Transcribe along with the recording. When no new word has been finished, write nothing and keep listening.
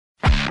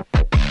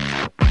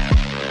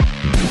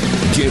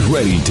Get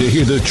ready to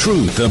hear the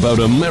truth about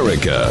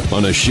America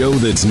on a show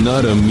that's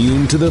not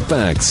immune to the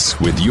facts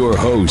with your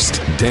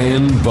host,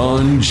 Dan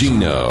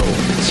Bongino.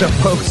 So,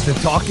 folks, the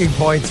talking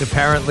points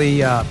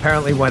apparently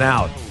went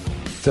out.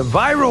 It's a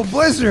viral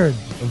blizzard.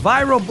 A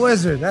viral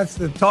blizzard. That's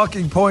the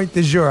talking point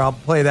du jour. I'll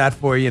play that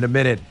for you in a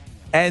minute.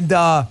 And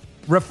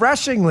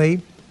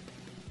refreshingly,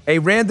 a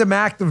random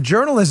act of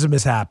journalism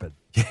has happened.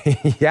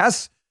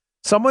 Yes,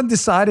 someone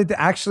decided to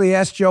actually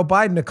ask Joe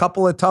Biden a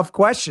couple of tough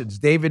questions.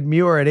 David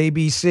Muir at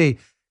ABC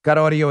got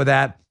audio of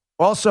that.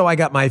 Also, I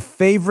got my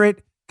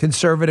favorite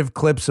conservative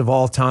clips of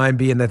all time,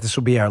 being that this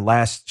will be our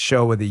last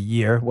show of the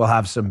year. We'll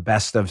have some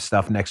best of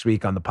stuff next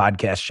week on the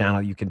podcast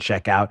channel you can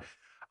check out.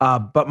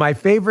 But my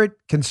favorite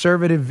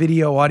conservative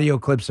video audio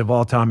clips of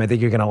all time, I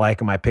think you're going to like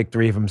them. I picked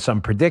 3 of them, some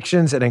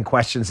predictions and then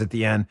questions at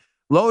the end.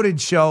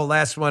 Loaded show,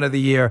 last one of the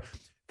year.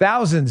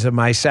 Thousands of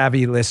my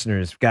savvy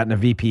listeners have gotten a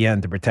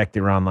VPN to protect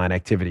their online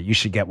activity. You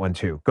should get one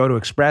too. Go to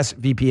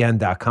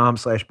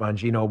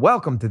expressvpn.com/Bongino.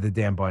 Welcome to the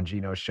Dan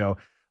Bongino Show.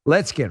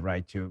 Let's get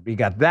right to it. We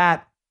got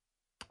that.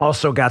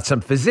 Also got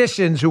some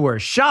physicians who are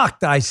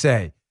shocked, I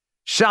say.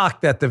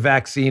 Shocked that the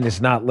vaccine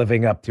is not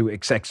living up to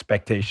its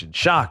expectations.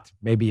 Shocked.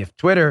 Maybe if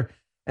Twitter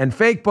and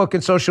Facebook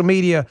and social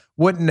media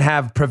wouldn't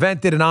have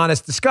prevented an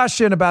honest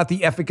discussion about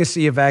the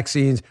efficacy of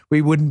vaccines,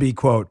 we wouldn't be,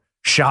 quote,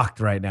 shocked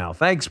right now.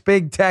 Thanks,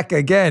 Big Tech,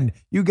 again.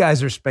 You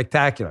guys are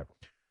spectacular.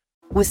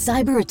 With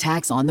cyber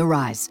attacks on the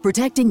rise,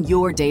 protecting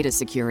your data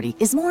security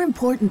is more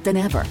important than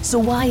ever. So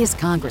why is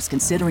Congress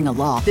considering a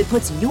law that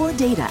puts your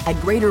data at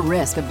greater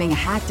risk of being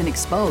hacked and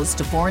exposed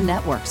to foreign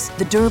networks?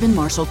 The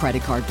Durbin-Marshall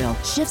credit card bill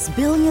shifts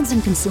billions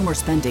in consumer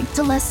spending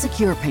to less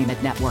secure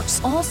payment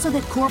networks, all so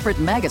that corporate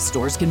mega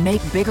stores can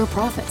make bigger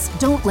profits.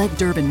 Don't let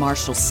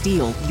Durbin-Marshall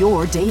steal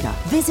your data.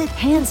 Visit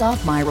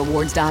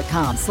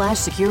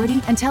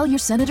handsoffmyrewards.com/security and tell your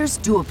senators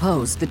to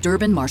oppose the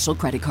Durbin-Marshall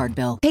credit card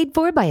bill. Paid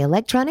for by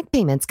Electronic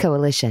Payments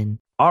Coalition.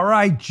 All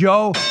right,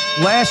 Joe,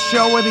 last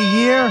show of the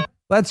year.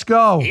 Let's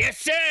go. Yes,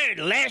 sir.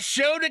 Last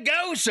show to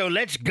go, so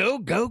let's go.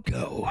 Good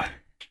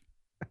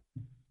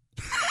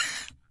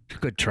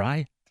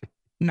try.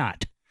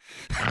 Not.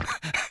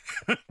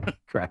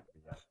 Correct.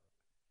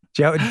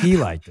 Joe, he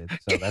liked it.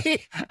 So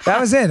that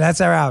was it. That's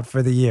our out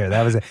for the year.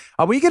 That was it.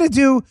 Are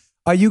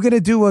you going to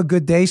do a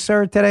good day,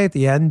 sir, today at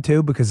the end,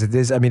 too? Because it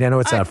is, I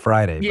know it's not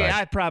Friday. Yeah, but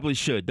I probably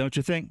should, don't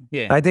you think?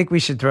 Yeah. I think we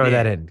should throw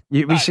that in.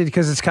 We should,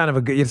 because it's kind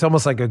of it's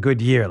almost like a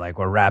good year, like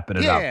we're wrapping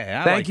it up.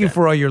 Thank you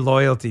for all your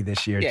loyalty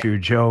this year, too.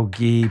 Joe,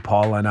 Guy,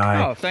 Paul, and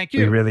I. Oh, thank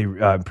you. We really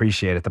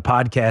appreciate it. The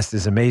podcast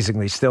is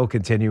amazingly still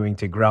continuing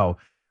to grow.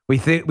 We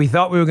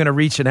thought we were going to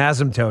reach an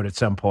asymptote at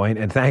some point,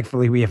 and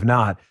thankfully we have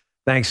not,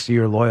 thanks to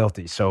your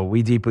loyalty. So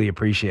we deeply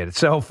appreciate it.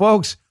 So,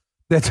 folks,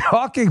 the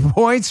talking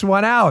points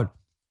went out.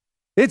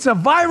 It's a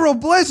viral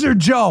blizzard,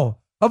 Joe.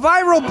 A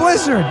viral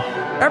blizzard.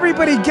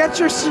 Everybody get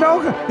your snow.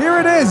 Here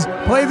it is.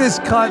 Play this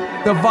cut.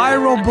 The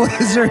viral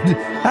blizzard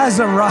has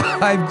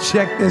arrived.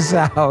 Check this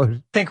out.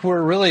 I think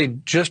we're really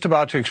just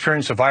about to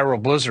experience a viral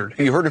blizzard.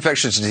 You heard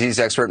infectious disease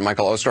expert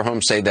Michael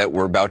Osterholm say that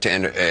we're about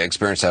to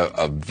experience a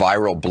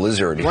viral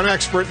blizzard. One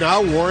expert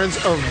now warns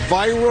of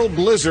viral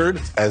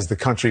blizzard. As the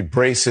country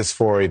braces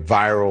for a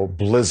viral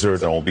blizzard.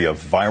 There will be a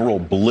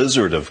viral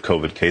blizzard of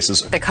COVID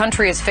cases. The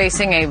country is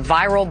facing a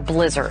viral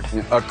blizzard.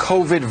 A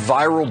COVID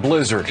viral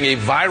blizzard. A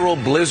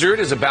viral blizzard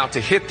is about to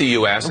hit the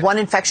U.S. One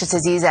infectious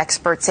disease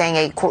expert saying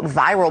a, quote,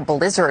 viral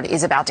blizzard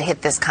is about to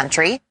hit this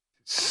country.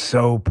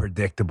 So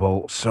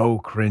predictable, so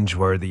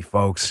cringeworthy,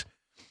 folks.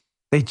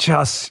 They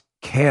just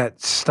can't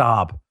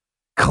stop.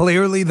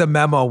 Clearly the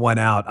memo went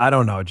out. I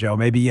don't know, Joe,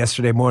 maybe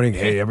yesterday morning.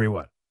 Hey,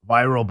 everyone,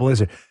 viral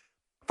blizzard.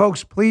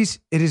 Folks, please,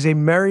 it is a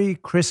Merry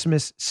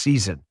Christmas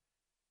season.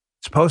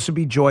 It's supposed to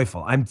be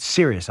joyful. I'm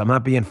serious. I'm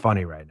not being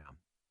funny right now.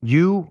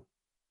 You,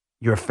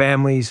 your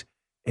families,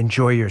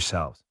 enjoy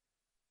yourselves.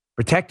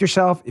 Protect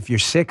yourself. If you're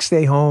sick,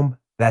 stay home.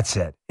 That's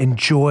it.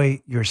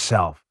 Enjoy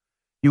yourself.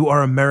 You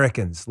are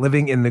Americans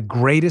living in the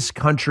greatest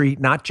country,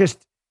 not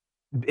just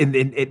in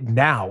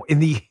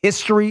the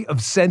history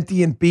of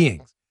sentient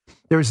beings.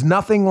 There's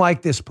nothing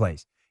like this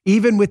place.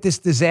 Even with this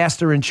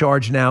disaster in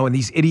charge now and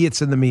these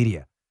idiots in the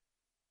media.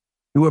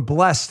 You are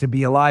blessed to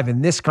be alive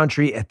in this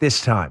country at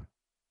this time.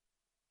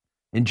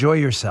 Enjoy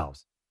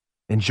yourselves.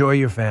 Enjoy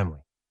your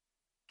family.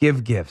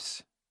 Give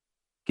gifts.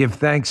 Give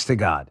thanks to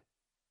God.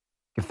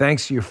 Give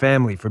thanks to your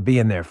family for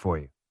being there for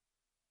you.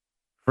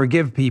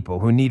 Forgive people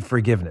who need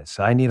forgiveness.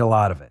 I need a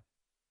lot of it.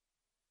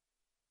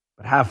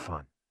 But have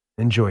fun.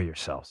 Enjoy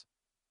yourselves.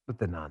 With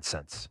the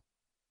nonsense.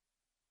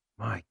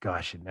 My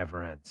gosh, it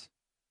never ends.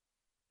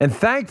 And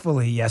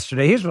thankfully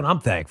yesterday, here's what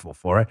I'm thankful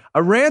for.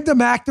 A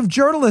random act of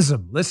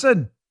journalism.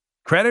 Listen,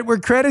 credit where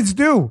credit's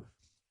due.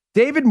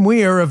 David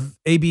Muir of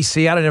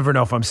ABC, I don't ever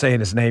know if I'm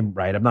saying his name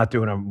right. I'm not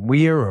doing a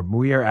Muir.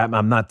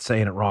 I'm not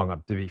saying it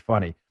wrong to be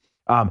funny.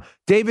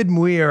 David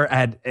Muir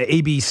at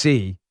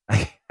ABC.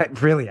 I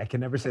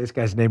can never say this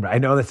guy's name right. I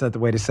know that's not the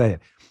way to say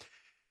it.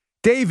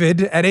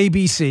 David at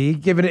ABC,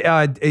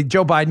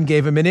 Joe Biden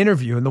gave him an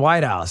interview in the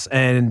White House,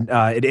 and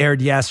it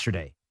aired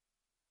yesterday.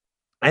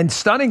 And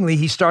stunningly,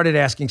 he started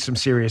asking some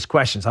serious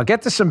questions. I'll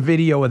get to some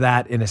video of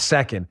that in a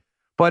second,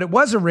 but it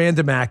was a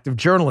random act of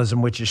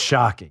journalism, which is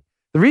shocking.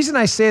 The reason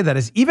I say that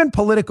is even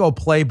Politico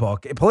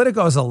Playbook,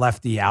 Politico is a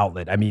lefty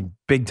outlet. I mean,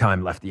 big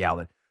time lefty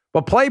outlet,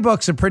 but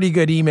Playbook's a pretty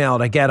good email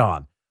to get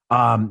on.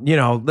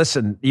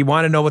 Listen, you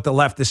want to know what the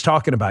left is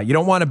talking about. You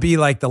don't want to be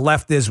like the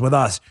left is with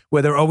us,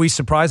 where they're always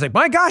surprised, like,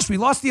 my gosh, we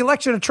lost the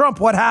election of Trump.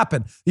 What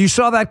happened? You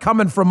saw that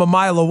coming from a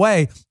mile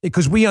away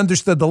because we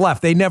understood the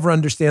left. They never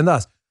understand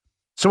us.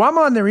 So I'm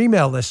on their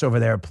email list over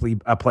there at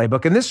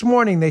Playbook. And this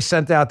morning they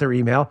sent out their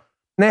email.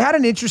 And they had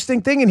an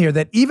interesting thing in here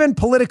that even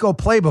Politico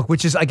Playbook,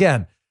 which is,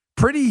 again,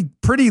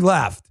 pretty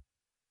left,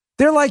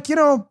 they're like,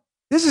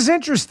 this is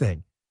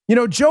interesting.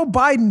 Joe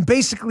Biden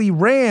basically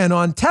ran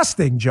on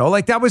testing, Joe.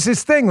 Like, that was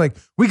his thing. Like,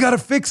 we got to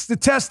fix the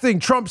testing.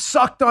 Trump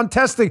sucked on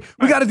testing.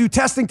 We got to do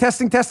testing.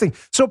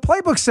 So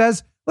Playbook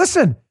says,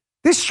 listen,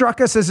 this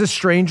struck us as a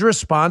strange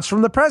response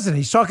from the president.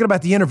 He's talking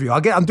about the interview.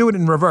 I'm doing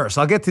it in reverse.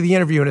 I'll get to the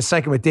interview in a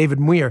second with David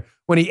Muir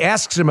when he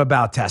asks him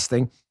about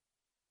testing.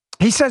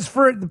 He says,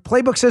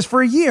 Playbook says,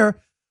 for a year,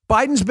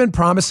 Biden's been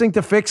promising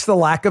to fix the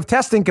lack of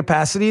testing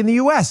capacity in the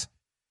U.S.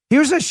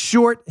 Here's a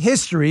short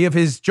history of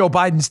Joe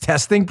Biden's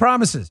testing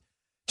promises.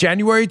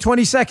 January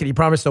 22nd, he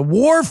promised a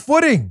war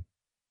footing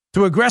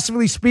to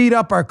aggressively speed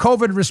up our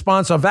COVID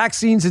response on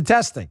vaccines and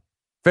testing.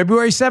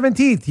 February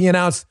 17th, he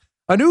announced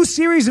a new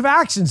series of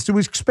actions to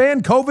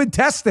expand COVID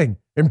testing,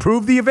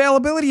 improve the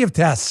availability of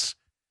tests,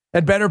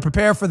 and better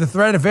prepare for the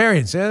threat of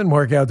variants. It didn't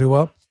work out too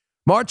well.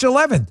 March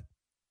 11th,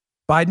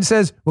 Biden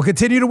says, we'll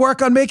continue to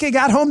work on making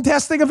at-home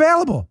testing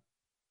available.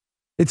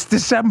 It's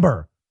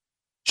December.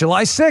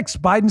 July 6th,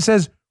 Biden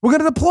says, we're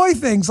going to deploy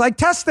things like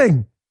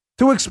testing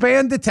to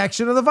expand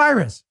detection of the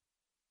virus.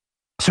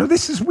 So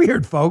this is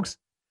weird, folks,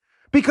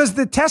 because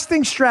the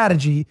testing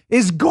strategy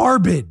is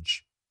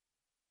garbage,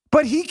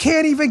 but he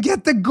can't even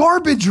get the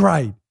garbage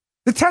right.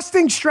 The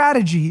testing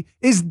strategy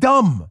is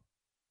dumb.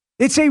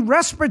 It's a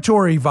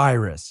respiratory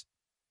virus.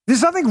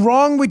 There's nothing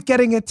wrong with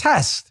getting a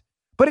test,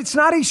 but it's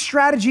not a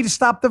strategy to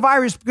stop the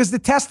virus because the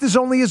test is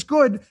only as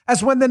good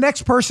as when the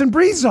next person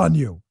breathes on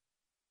you.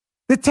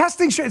 The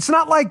testing, it's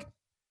not like,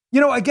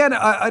 again,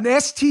 an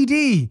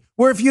STD,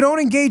 where if you don't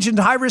engage in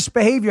high-risk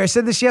behavior, I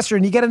said this yesterday,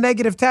 and you get a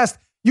negative test,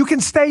 you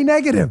can stay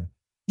negative.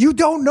 You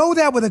don't know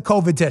that with a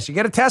COVID test. You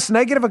get a test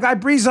negative, a guy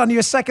breathes on you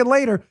a second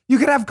later, you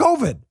could have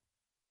COVID.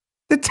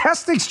 The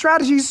testing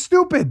strategy is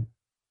stupid.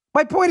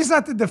 My point is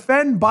not to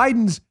defend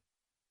Biden's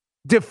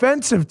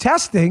defensive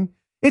testing.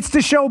 It's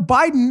to show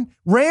Biden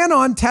ran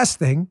on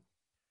testing.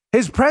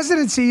 His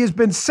presidency has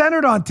been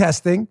centered on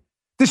testing.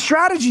 The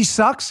strategy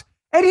sucks,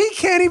 and he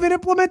can't even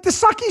implement the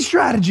sucky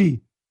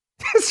strategy.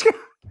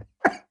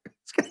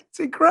 It's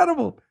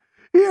incredible.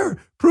 Here,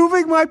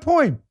 proving my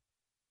point.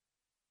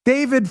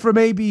 David from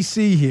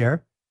ABC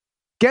here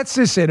gets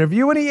this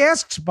interview and he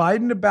asks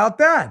Biden about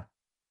that.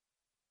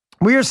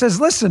 Weir says,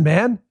 listen,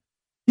 man,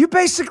 you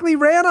basically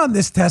ran on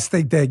this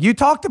testing thing. You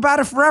talked about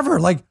it forever.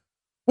 Like,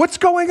 what's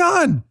going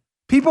on?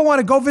 People want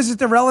to go visit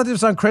their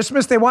relatives on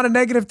Christmas. They want a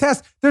negative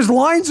test. There's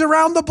lines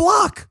around the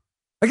block.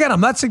 Again,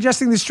 I'm not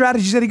suggesting this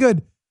strategy is any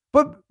good,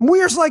 but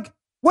Weir's like,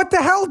 what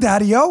the hell,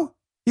 Daddy-O?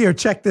 Here,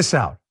 check this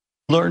out.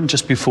 Learned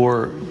just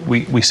before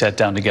we sat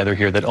down together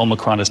here that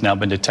Omicron has now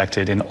been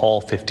detected in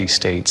all 50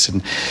 states.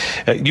 And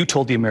you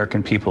told the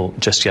American people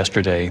just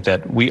yesterday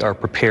that we are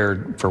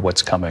prepared for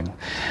what's coming.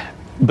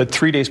 But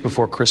 3 days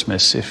before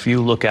Christmas, if you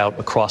look out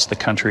across the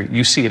country,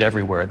 you see it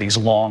everywhere, these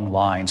long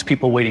lines,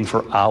 people waiting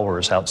for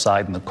hours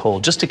outside in the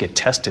cold just to get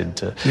tested,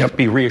 to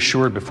be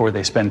reassured before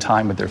they spend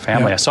time with their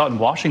family. I saw it in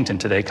Washington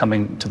today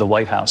coming to the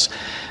White House.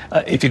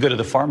 If you go to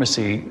the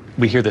pharmacy,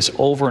 we hear this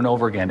over and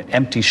over again,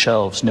 empty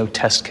shelves, no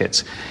test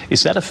kits.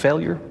 Is that a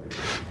failure?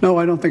 No,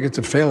 I don't think it's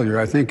a failure.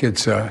 I think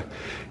it's,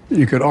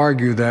 you could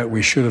argue that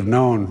we should have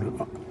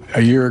known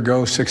a year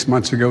ago, 6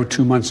 months ago,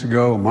 2 months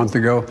ago, a month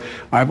ago.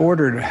 I've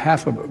ordered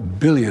 500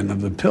 million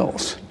of the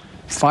pills,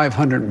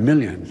 500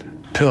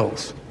 million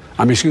pills.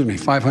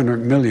 500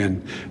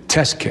 million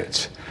test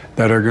kits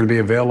that are going to be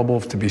available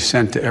to be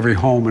sent to every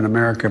home in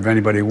America if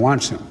anybody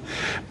wants them.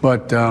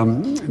 But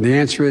the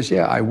answer is,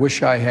 I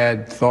wish I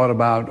had thought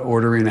about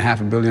ordering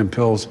 500 million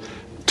pills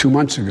 2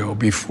 months ago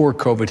before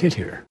COVID hit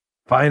here.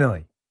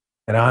 Finally,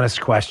 an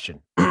honest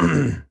question.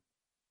 The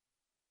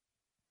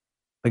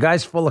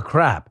guy's full of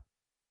crap.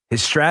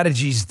 His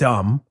strategy's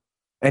dumb,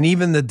 and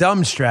even the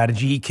dumb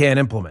strategy he can't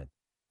implement.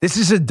 This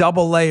is a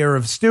double layer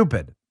of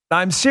stupid.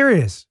 I'm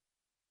serious.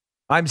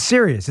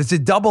 It's a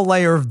double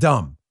layer of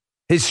dumb.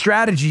 His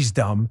strategy's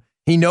dumb.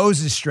 He knows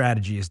his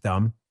strategy is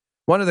dumb.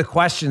 One of the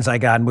questions I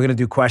got, and we're going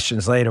to do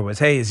questions later, was,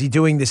 hey, is he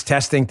doing this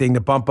testing thing to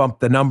bump up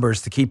the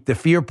numbers to keep the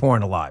fear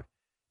porn alive?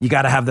 You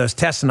got to have those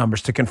test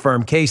numbers to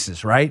confirm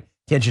cases, right?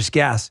 Can't just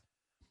guess.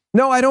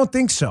 No, I don't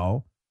think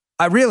so.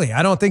 I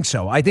don't think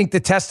so. I think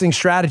the testing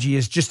strategy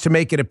is just to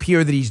make it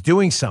appear that he's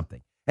doing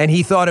something. And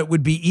he thought it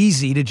would be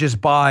easy to just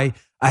buy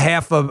a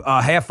half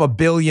a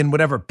billion,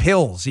 whatever,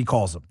 pills, he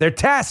calls them. They're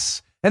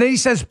tests. And then he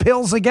says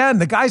pills again.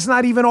 The guy's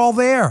not even all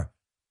there.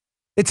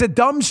 It's a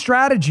dumb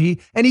strategy,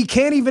 and he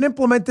can't even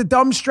implement the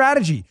dumb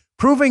strategy.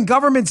 proving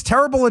government's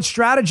terrible at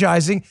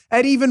strategizing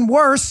and even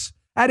worse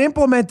at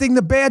implementing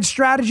the bad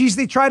strategies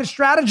they try to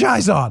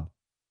strategize on.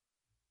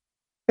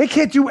 They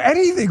can't do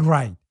anything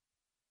right.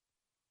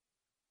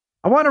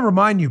 I want to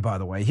remind you, by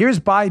the way, here's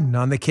Biden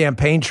on the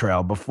campaign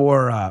trail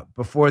before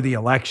the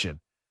election.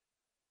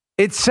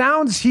 It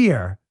sounds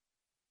here,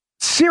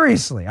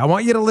 seriously, I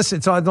want you to listen.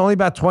 It's only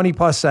about 20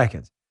 plus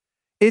seconds.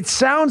 It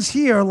sounds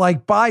here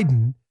like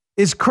Biden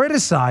is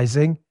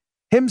criticizing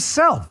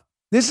himself.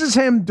 This is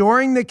him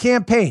during the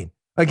campaign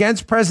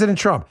against President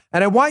Trump.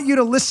 And I want you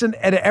to listen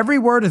at every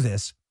word of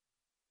this.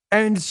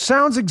 And it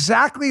sounds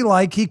exactly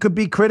like he could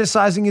be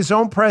criticizing his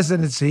own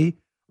presidency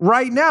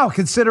right now,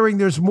 considering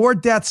there's more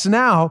deaths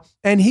now,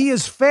 and he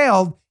has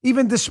failed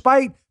even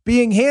despite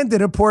being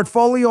handed a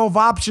portfolio of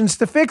options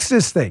to fix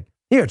this thing.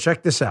 Here,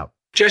 check this out.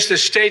 Just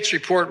as states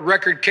report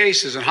record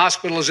cases and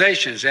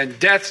hospitalizations and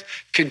deaths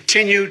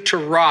continue to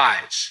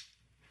rise,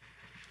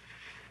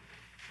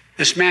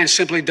 this man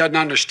simply doesn't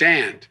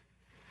understand.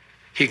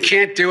 He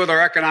can't deal with our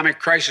economic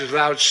crisis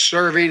without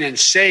serving and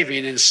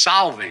saving and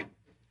solving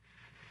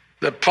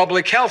the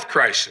public health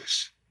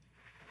crisis.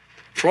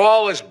 For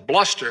all his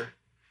bluster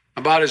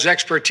about his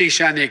expertise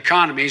on the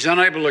economy, he's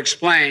unable to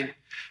explain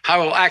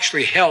how it will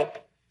actually help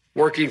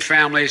working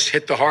families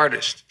hit the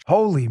hardest.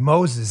 Holy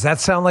Moses,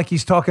 that sound like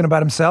he's talking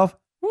about himself?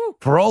 Woo.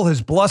 For all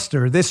his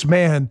bluster, this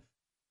man,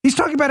 he's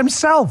talking about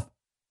himself.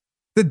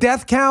 The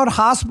death count,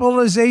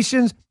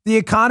 hospitalizations, the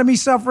economy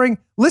suffering.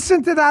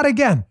 Listen to that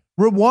again.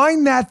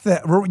 Rewind that.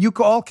 You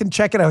all can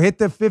check it out. Hit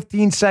the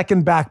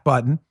 15-second back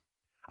button.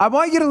 I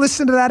want you to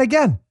listen to that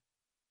again.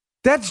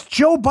 That's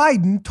Joe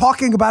Biden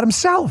talking about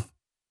himself.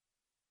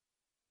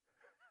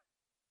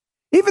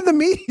 Even the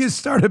media is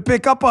starting to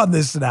pick up on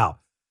this now.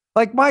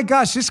 Like, my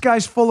gosh, this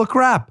guy's full of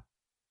crap.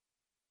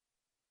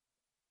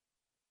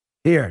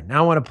 Here,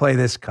 now I want to play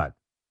this cut.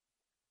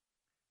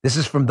 This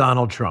is from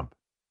Donald Trump.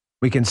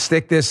 We can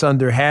stick this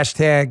under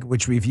hashtag,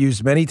 which we've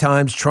used many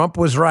times. Trump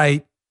was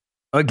right.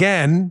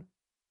 Again,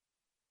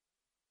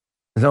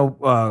 there's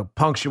no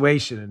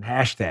punctuation in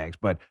hashtags,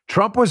 but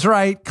Trump was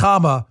right,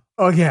 comma,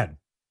 again.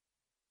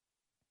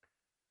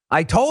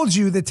 I told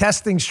you the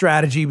testing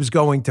strategy was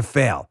going to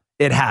fail.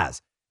 It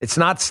has. It's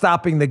not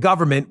stopping the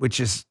government, which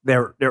is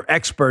they're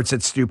experts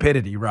at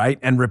stupidity, right?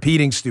 And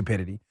repeating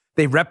stupidity.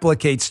 They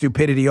replicate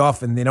stupidity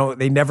often.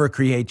 They never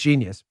create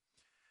genius.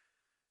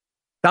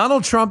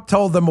 Donald Trump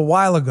told them a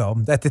while ago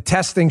that the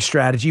testing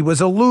strategy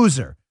was a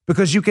loser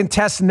because you can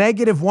test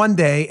negative one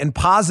day and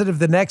positive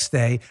the next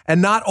day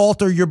and not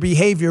alter your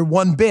behavior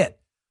one bit.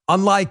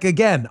 Unlike,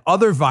 again,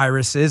 other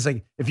viruses,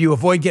 like if you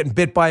avoid getting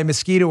bit by a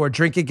mosquito or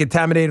drinking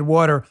contaminated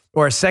water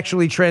or a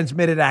sexually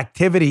transmitted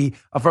activity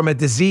from a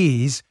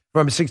disease,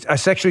 from a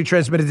sexually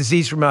transmitted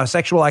disease from a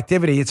sexual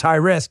activity, it's high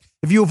risk.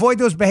 If you avoid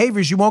those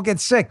behaviors, you won't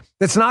get sick.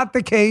 That's not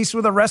the case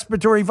with a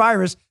respiratory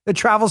virus that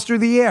travels through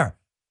the air.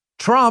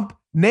 Trump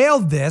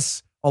nailed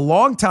this a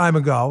long time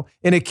ago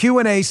in a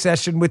Q&A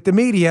session with the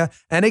media.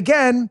 And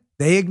again,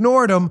 they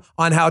ignored him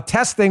on how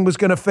testing was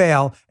going to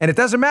fail. And it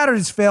doesn't matter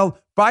if it's failed.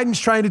 Biden's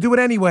trying to do it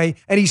anyway.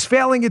 And he's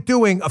failing at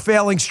doing a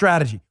failing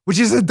strategy, which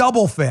is a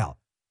double fail.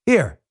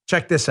 Here,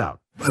 check this out.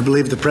 I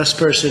believe the press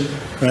person,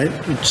 right?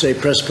 You'd say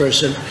press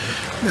person.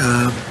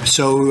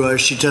 So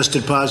she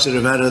tested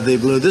positive out of the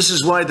blue. This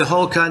is why the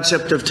whole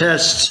concept of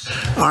tests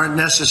aren't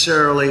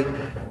necessarily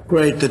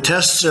great. The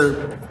tests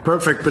are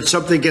perfect, but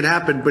something can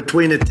happen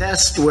between a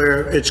test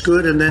where it's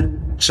good and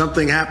then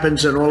something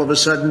happens and all of a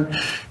sudden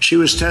she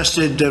was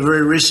tested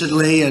very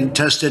recently and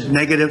tested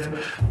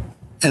negative.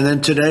 And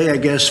then today, I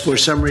guess, for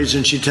some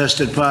reason, she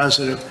tested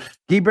positive.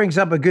 He brings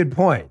up a good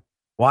point.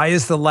 Why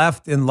is the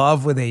left in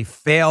love with a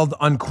failed,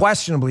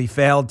 unquestionably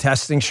failed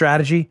testing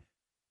strategy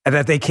and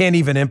that they can't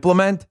even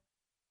implement?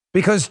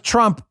 Because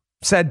Trump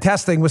said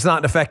testing was not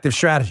an effective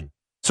strategy.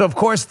 So, of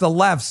course, the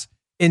left's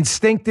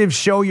instinctive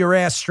show your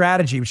ass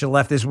strategy, which the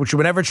left is, which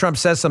whenever Trump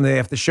says something, they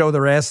have to show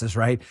their asses,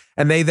 right?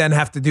 And they then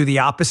have to do the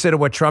opposite of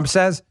what Trump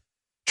says.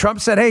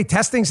 Trump said, hey,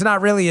 testing's not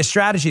really a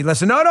strategy.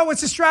 Listen, no,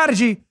 it's a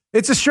strategy.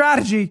 It's a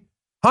strategy.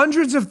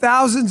 Hundreds of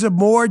thousands of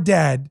more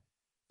dead.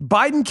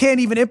 Biden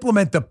can't even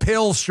implement the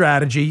pill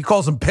strategy. He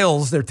calls them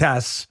pills, they're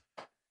tests,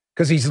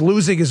 because he's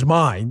losing his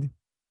mind.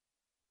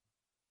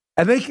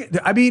 And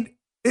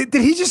did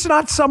he just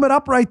not sum it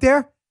up right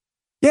there?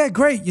 Yeah,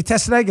 great. You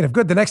test negative.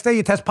 Good. The next day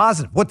you test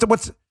positive. What's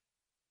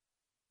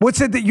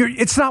it that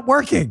it's not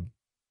working?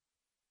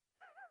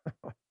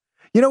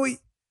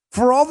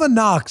 For all the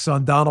knocks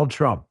on Donald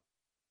Trump,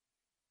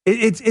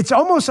 it's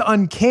almost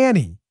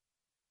uncanny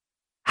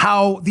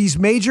how these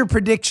major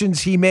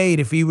predictions he made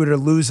if he were to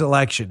lose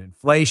election,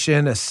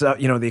 inflation,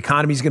 the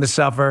economy's going to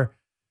suffer,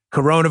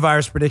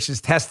 coronavirus predictions,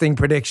 testing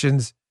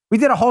predictions. We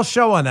did a whole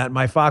show on that in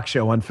my Fox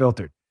show,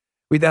 Unfiltered.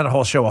 We did a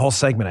whole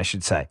segment, I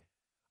should say,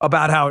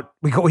 about how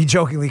we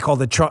jokingly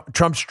called it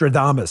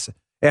Trumpstradamus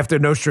after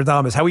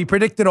Nostradamus, how he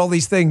predicted all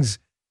these things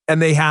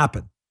and they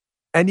happen.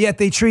 And yet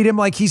they treat him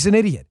like he's an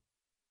idiot.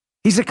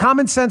 He's a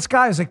common sense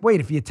guy. He's like, wait,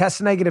 if you test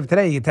negative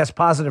today, you test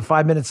positive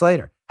 5 minutes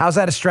later. How's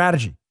that a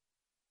strategy?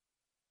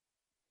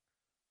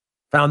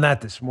 Found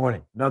that this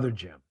morning. Another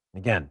gem.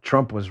 Again,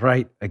 Trump was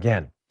right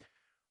again.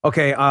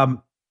 Okay,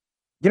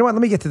 you know what?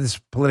 Let me get to this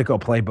Politico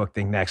playbook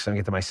thing next. I'm going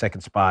to get to my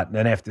second spot. And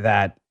then after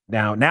that,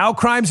 now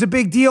crime's a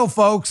big deal,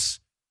 folks.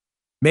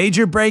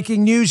 Major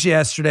breaking news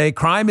yesterday.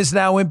 Crime is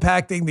now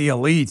impacting the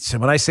elites.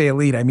 And when I say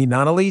elite, I mean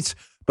non-elites.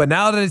 But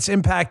now that it's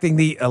impacting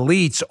the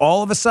elites,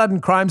 all of a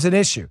sudden, crime's an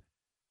issue.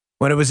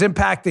 When it was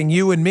impacting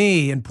you and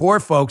me and poor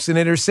folks in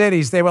inner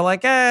cities, they were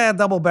like,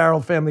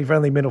 double-barreled,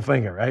 family-friendly middle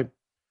finger, right?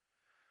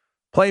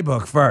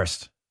 Playbook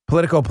first.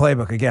 Politico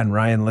playbook. Again,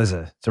 Ryan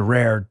Lizza. It's a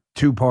rare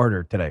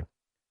two-parter today.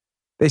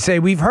 They say,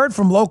 we've heard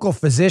from local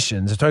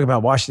physicians, they're talking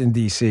about Washington,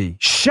 D.C.,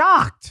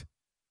 shocked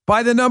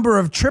by the number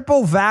of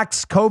triple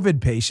vax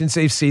COVID patients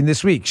they've seen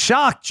this week.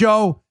 Shocked,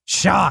 Joe.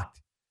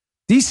 Shocked.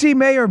 D.C.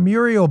 Mayor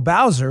Muriel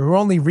Bowser, who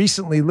only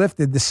recently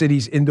lifted the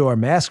city's indoor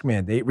mask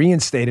mandate,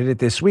 reinstated it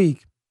this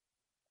week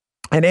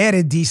and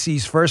added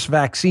D.C.'s first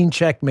vaccine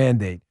check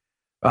mandate,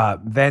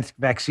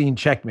 vaccine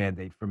check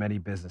mandate for many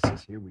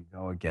businesses. Here we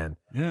go again.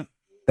 Yeah.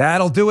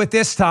 That'll do it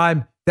this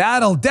time.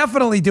 That'll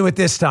definitely do it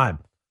this time.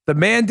 The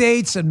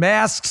mandates and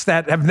masks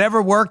that have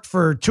never worked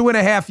for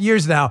 2.5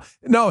 years now.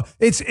 No,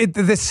 it's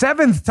the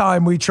seventh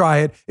time we try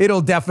it.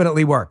 It'll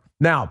definitely work.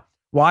 Now,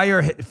 why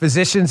are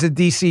physicians in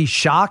D.C.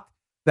 shocked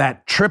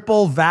that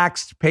triple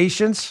vaxxed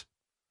patients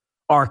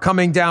are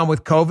coming down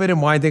with COVID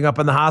and winding up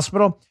in the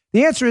hospital?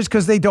 The answer is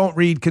because they don't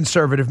read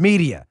conservative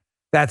media.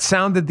 That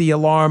sounded the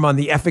alarm on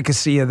the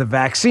efficacy of the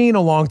vaccine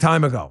a long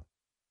time ago.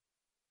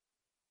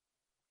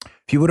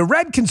 If you would have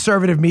read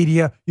conservative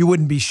media, you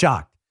wouldn't be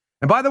shocked.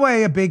 And by the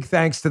way, a big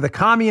thanks to the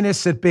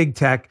communists at Big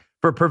Tech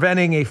for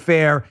preventing a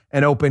fair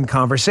and open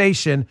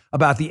conversation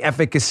about the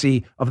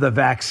efficacy of the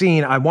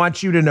vaccine. I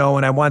want you to know,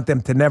 and I want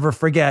them to never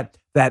forget,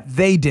 that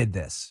they did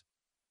this.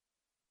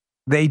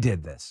 They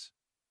did this.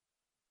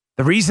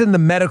 The reason the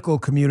medical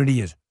community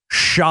is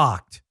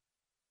shocked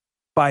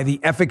by the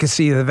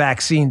efficacy of the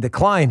vaccine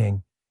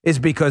declining is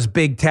because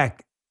Big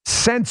Tech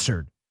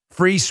censored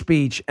free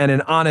speech and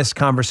an honest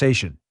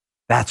conversation.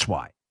 That's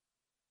why.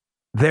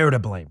 They're to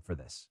blame for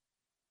this.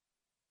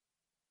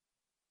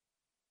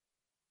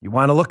 You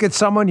want to look at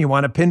someone? You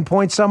want to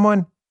pinpoint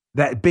someone?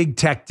 That Big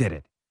Tech did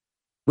it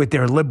with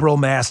their liberal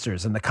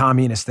masters and the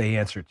communists they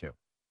answer to.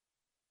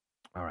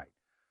 All right.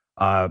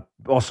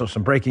 Also,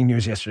 some breaking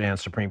news yesterday on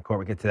Supreme Court.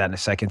 We'll get to that in a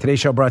second.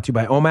 Today's show brought to you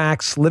by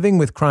Omax. Living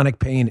with chronic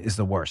pain is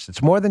the worst.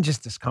 It's more than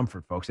just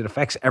discomfort, folks. It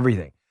affects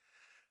everything.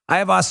 I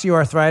have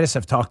osteoarthritis.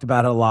 I've talked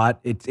about it a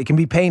lot. It can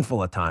be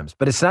painful at times,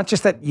 but it's not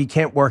just that you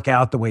can't work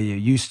out the way you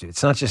used to.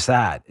 It's not just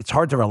that. It's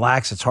hard to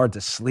relax. It's hard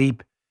to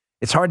sleep.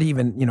 It's hard to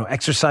even,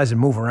 exercise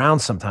and move around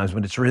sometimes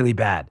when it's really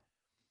bad.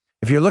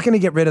 If you're looking to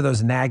get rid of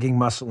those nagging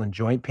muscle and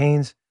joint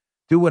pains,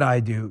 do what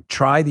I do.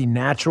 Try the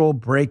natural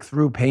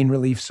breakthrough pain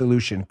relief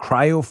solution,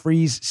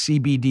 CryoFreeze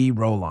CBD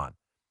Roll-On.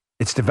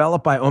 It's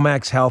developed by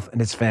Omax Health,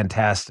 and it's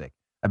fantastic.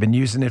 I've been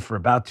using it for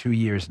about 2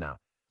 years now.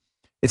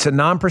 It's a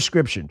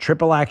non-prescription,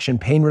 triple-action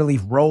pain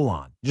relief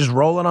roll-on. Just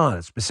roll it on.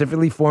 It's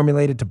specifically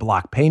formulated to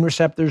block pain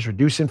receptors,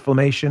 reduce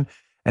inflammation,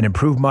 and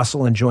improve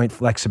muscle and joint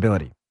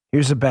flexibility.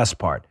 Here's the best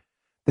part.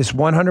 This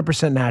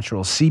 100%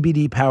 natural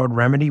CBD-powered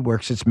remedy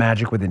works its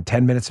magic within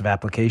 10 minutes of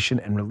application,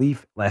 and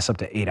relief lasts up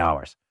to 8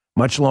 hours,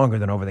 much longer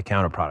than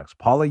over-the-counter products.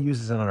 Paula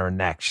uses it on her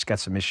neck. She's got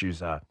some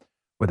issues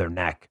with her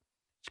neck.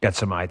 She's got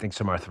some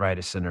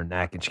arthritis in her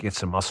neck, and she gets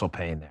some muscle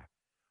pain there.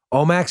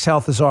 Omax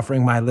Health is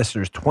offering my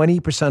listeners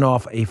 20%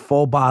 off a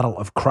full bottle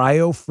of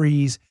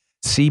CryoFreeze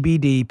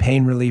CBD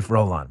pain relief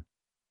roll-on.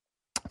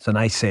 It's a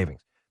nice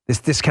savings.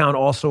 This discount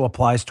also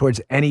applies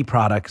towards any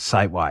product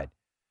site-wide.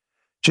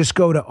 Just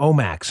go to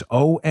Omax,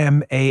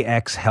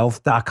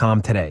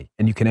 OMAXhealth.com today,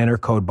 and you can enter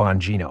code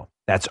Bongino.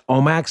 That's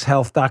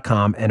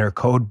OMAXhealth.com. Enter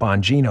code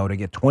Bongino to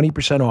get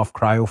 20% off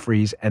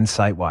CryoFreeze and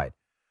site-wide.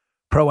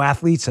 Pro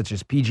athletes such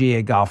as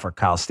PGA golfer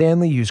Kyle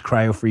Stanley use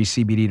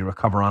CryoFreeze CBD to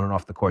recover on and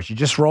off the course. You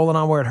just roll it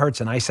on where it hurts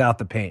and ice out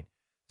the pain.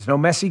 There's no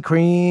messy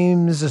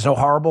creams. There's no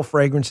horrible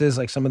fragrances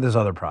like some of those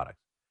other products.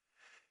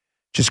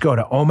 Just go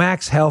to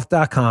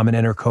OMAXhealth.com and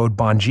enter code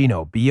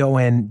Bongino,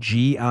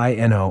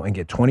 Bongino, and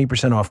get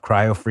 20% off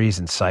CryoFreeze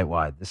and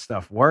site-wide. This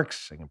stuff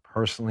works. I can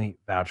personally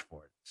vouch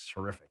for it. It's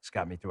terrific. It's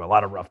got me through a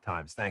lot of rough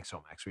times. Thanks,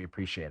 Omax. We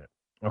appreciate it.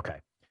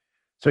 Okay.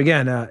 So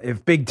again,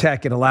 if Big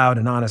Tech had allowed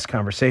an honest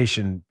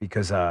conversation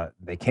because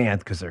they can't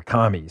because they're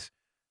commies,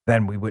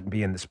 then we wouldn't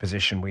be in this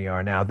position we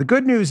are now. The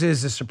good news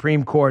is the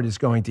Supreme Court is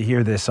going to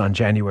hear this on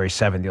January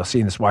 7th. You'll see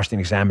in this Washington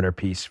Examiner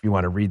piece. If you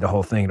want to read the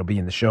whole thing, it'll be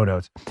in the show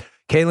notes.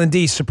 Kaylin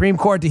D., Supreme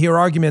Court to hear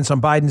arguments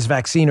on Biden's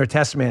vaccine or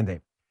test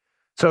mandate.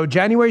 So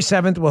January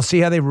 7th, we'll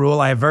see how they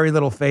rule. I have very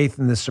little faith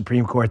in the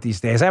Supreme Court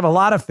these days. I have a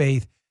lot of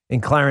faith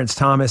in Clarence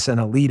Thomas and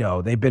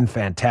Alito. They've been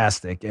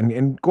fantastic.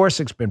 And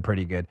Gorsuch's been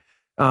pretty good.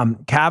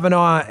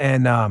 Kavanaugh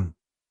and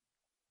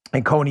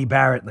Coney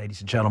Barrett,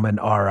 ladies and gentlemen,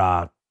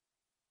 are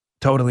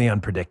totally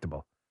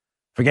unpredictable.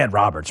 Forget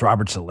Roberts.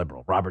 Roberts is a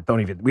liberal.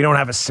 We don't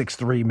have a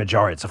 6-3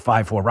 majority. It's a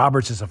 5-4.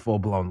 Roberts is a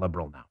full-blown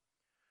liberal now.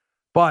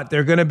 But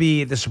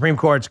the Supreme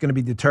Court's going to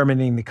be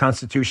determining the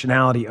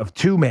constitutionality of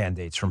 2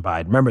 mandates from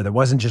Biden. Remember, there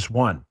wasn't just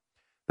one.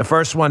 The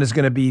first one is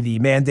going to be the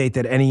mandate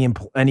that any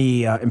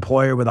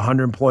employer with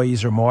 100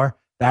 employees or more,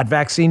 that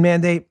vaccine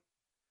mandate,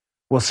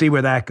 we'll see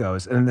where that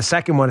goes. And then the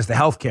second one is the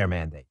healthcare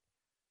mandate.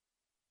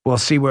 We'll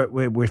see where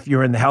if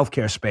you're in the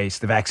healthcare space,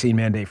 the vaccine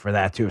mandate for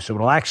that too. So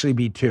it'll actually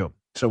be two.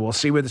 So we'll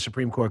see where the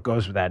Supreme Court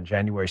goes with that on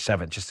January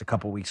 7th, just a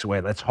couple weeks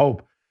away. Let's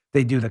hope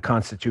they do the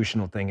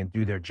constitutional thing and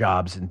do their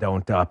jobs and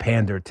don't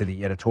pander to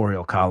the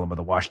editorial column of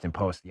the Washington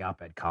Post, the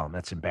op-ed column.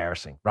 That's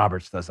embarrassing.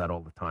 Roberts does that all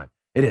the time.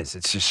 It is.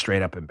 It's just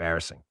straight up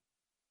embarrassing.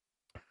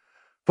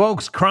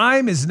 Folks,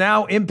 crime is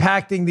now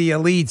impacting the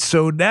elites.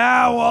 So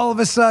now all of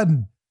a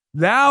sudden,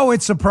 now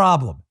it's a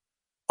problem.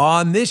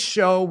 On this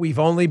show, we've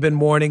only been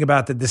warning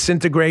about the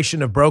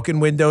disintegration of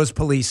broken windows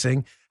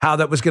policing, how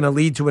that was going to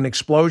lead to an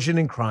explosion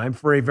in crime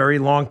for a very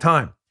long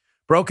time.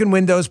 Broken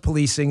windows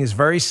policing is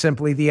very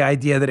simply the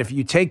idea that if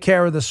you take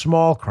care of the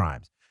small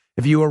crimes,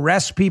 if you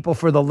arrest people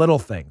for the little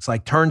things,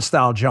 like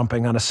turnstile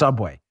jumping on a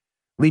subway,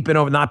 leaping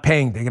over, not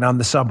paying to get on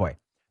the subway,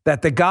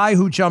 that the guy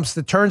who jumps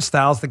the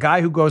turnstiles, the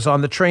guy who goes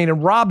on the train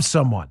and robs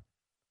someone.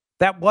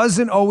 That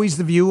wasn't always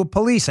the view of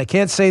police. I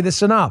can't say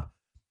this enough.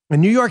 In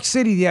New York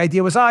City, the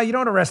idea was, you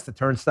don't arrest the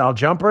turnstile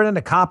jumper, and then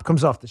the cop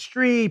comes off the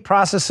street,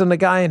 processing the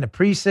guy in the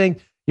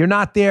precinct. You're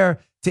not there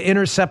to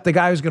intercept the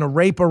guy who's going to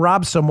rape or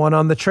rob someone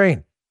on the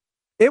train.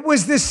 It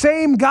was the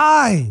same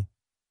guy.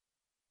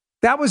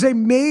 That was a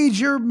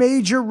major,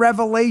 major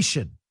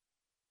revelation.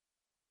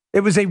 It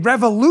was a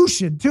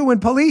revolution, too, in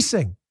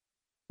policing.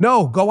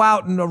 No, go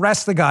out and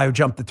arrest the guy who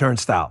jumped the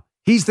turnstile.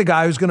 He's the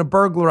guy who's going to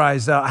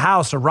burglarize a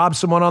house or rob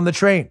someone on the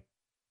train.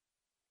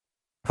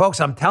 Folks,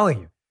 I'm telling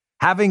you,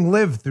 having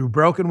lived through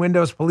broken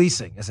windows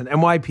policing as an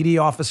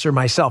NYPD officer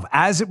myself,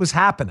 as it was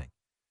happening,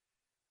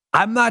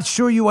 I'm not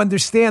sure you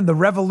understand the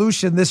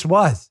revolution this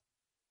was.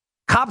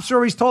 Cops are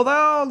always told,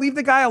 leave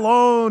the guy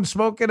alone,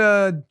 smoking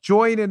a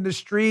joint in the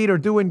street or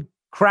doing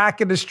crack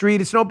in the street.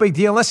 It's no big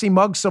deal. Unless he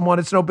mugs someone,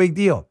 it's no big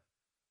deal.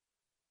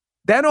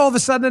 Then all of a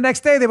sudden the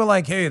next day they were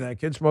like, hey, that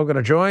kid smoking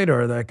a joint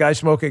or that guy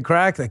smoking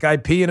crack, that guy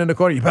peeing in the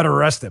corner, you better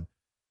arrest him.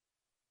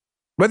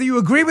 Whether you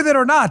agree with it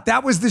or not,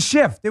 that was the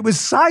shift. It was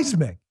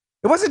seismic.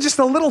 It wasn't just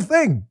a little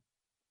thing.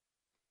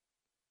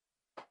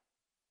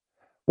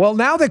 Well,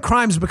 now that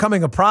crime's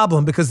becoming a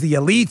problem because the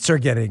elites are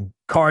getting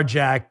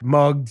carjacked,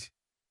 mugged,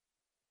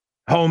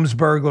 homes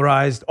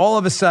burglarized, all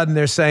of a sudden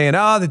they're saying,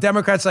 the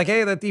Democrats like,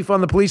 hey, that defund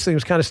the police thing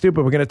was kind of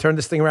stupid. We're going to turn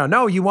this thing around.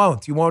 No, you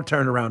won't. You won't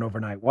turn around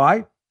overnight.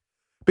 Why?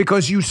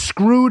 Because you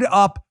screwed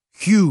up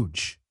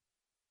huge.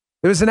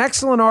 There was an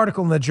excellent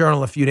article in the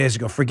Journal a few days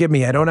ago. Forgive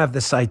me, I don't have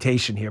the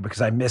citation here because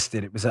I missed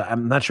it.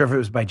 I'm not sure if it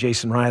was by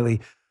Jason Riley,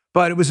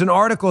 but it was an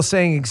article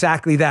saying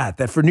exactly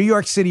that for New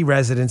York City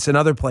residents and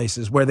other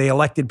places where they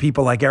elected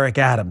people like Eric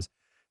Adams,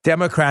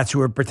 Democrats who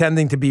are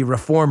pretending to be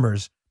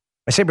reformers.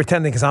 I say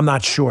pretending because I'm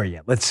not sure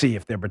yet. Let's see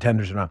if they're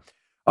pretenders or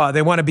not.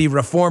 They want to be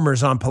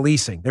reformers on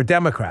policing. They're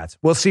Democrats.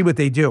 We'll see what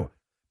they do.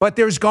 But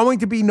there's going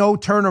to be no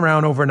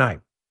turnaround overnight.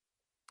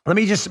 Let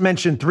me just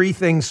mention three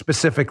things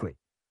specifically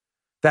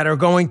that are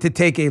going to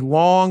take a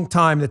long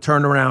time to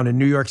turn around in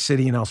New York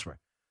City and elsewhere.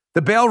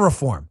 The bail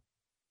reform.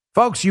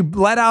 Folks, you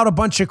let out a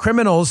bunch of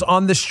criminals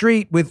on the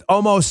street with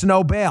almost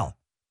no bail.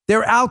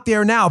 They're out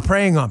there now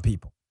preying on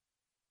people.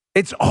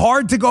 It's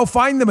hard to go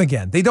find them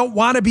again. They don't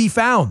want to be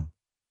found.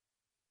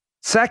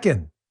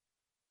 Second,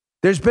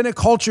 there's been a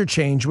culture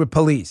change with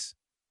police.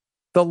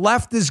 The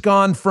left has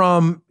gone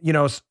from,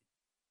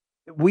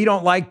 we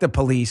don't like the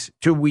police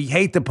to we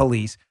hate the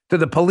police to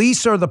the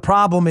police are the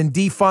problem and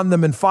defund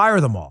them and fire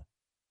them all.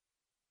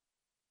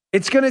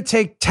 It's going to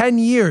take 10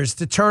 years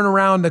to turn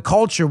around the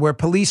culture where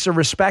police are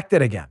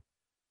respected again.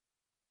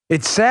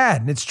 It's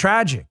sad and it's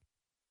tragic,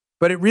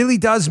 but it really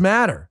does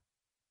matter.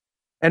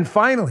 And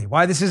finally,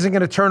 why this isn't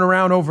going to turn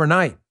around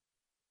overnight.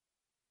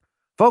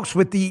 Folks,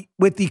 with the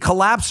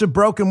collapse of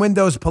broken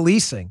windows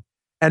policing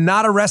and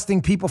not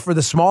arresting people for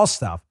the small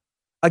stuff,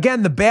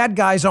 again, the bad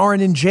guys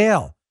aren't in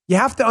jail. You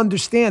have to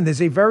understand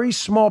there's a very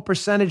small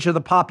percentage of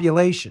the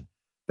population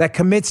that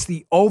commits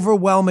the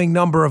overwhelming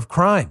number of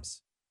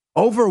crimes.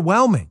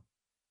 Overwhelming.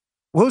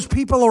 Those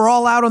people are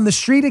all out on the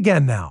street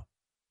again now.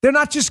 They're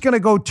not just going to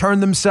go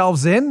turn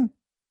themselves in.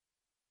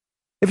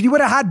 If you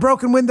would have had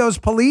broken windows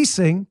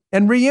policing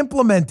and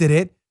re-implemented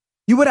it,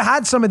 you would have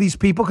had some of these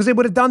people because they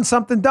would have done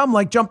something dumb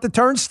like jump the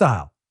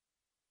turnstile.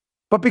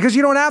 But because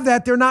you don't have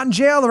that, they're not in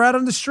jail. They're out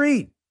on the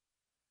street.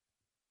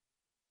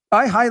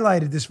 I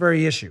highlighted this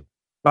very issue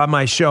on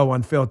my show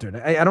Unfiltered.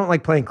 I don't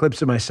like playing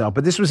clips of myself,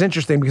 but this was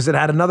interesting because it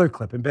had another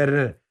clip embedded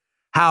in it.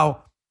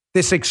 How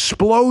this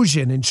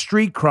explosion in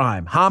street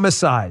crime,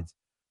 homicides,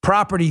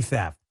 property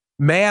theft,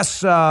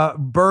 mass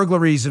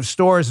burglaries of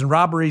stores and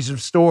robberies of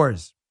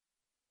stores.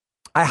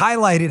 I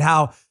highlighted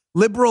how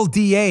liberal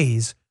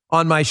DAs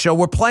on my show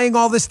were playing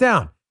all this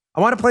down.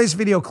 I want to play this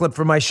video clip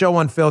from my show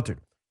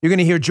Unfiltered. You're going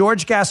to hear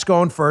George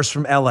Gascon first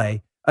from LA,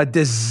 a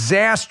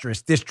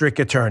disastrous district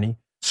attorney,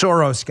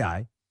 Soros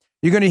guy.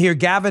 You're going to hear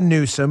Gavin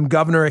Newsom,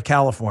 governor of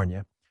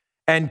California,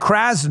 and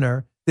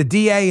Krasner, the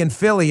DA in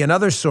Philly,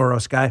 another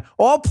Soros guy,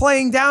 all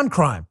playing down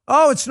crime.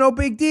 Oh, it's no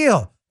big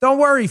deal. Don't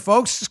worry,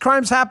 folks. This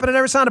crime's happening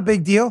there. It's not a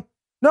big deal.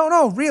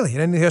 No, really. And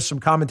then here's some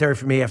commentary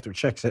from me after.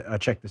 Check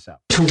this out.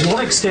 To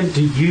what extent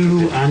do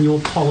you and your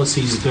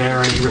policies bear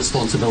any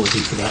responsibility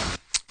for that?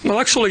 Well,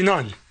 actually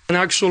none. And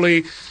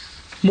actually,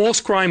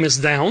 most crime is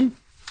down,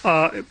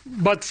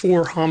 but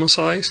for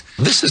homicides.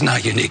 This is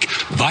not unique.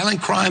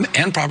 Violent crime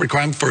and property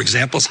crime, for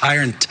example, is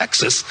higher in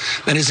Texas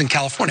than is in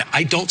California.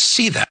 I don't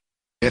see that.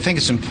 I think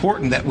it's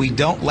important that we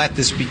don't let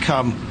this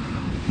become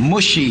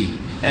mushy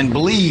and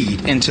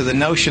bleed into the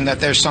notion that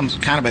there's some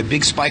kind of a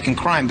big spike in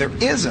crime. There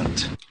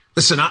isn't.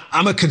 Listen,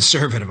 I'm a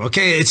conservative,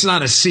 okay? It's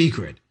not a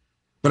secret.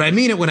 But I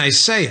mean it when I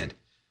say it.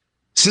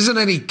 This isn't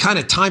any kind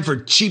of time for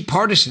cheap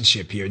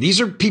partisanship here. These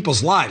are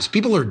people's lives.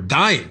 People are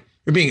dying.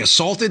 They're being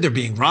assaulted. They're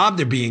being robbed.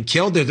 They're being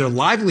killed. Their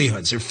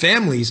livelihoods, their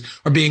families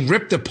are being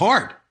ripped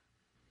apart.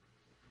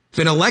 If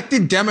an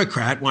elected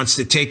Democrat wants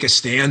to take a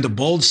stand, a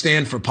bold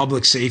stand for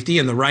public safety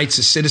and the rights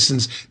of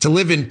citizens to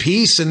live in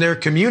peace in their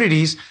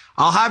communities,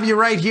 I'll have you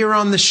right here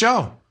on the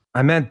show.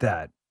 I meant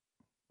that.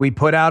 We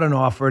put out an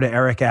offer to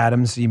Eric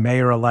Adams, the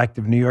mayor-elect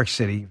of New York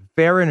City.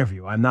 Fair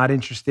interview. I'm not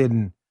interested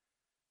in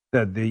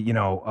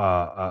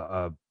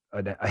a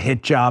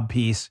hit job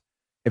piece.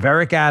 If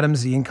Eric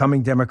Adams, the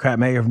incoming Democrat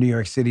mayor of New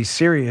York City, is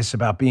serious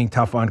about being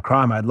tough on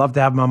crime, I'd love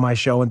to have him on my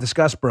show and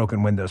discuss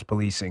broken windows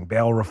policing,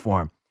 bail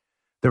reform,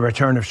 the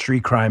return of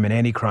street crime and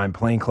anti-crime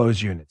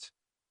plainclothes units.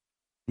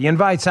 The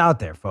invite's out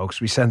there,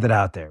 folks. We sent it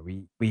out there.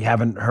 We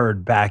haven't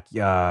heard back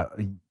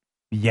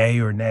yay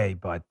or nay,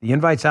 but the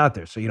invite's out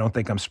there, so you don't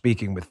think I'm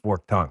speaking with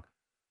forked tongue.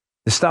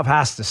 This stuff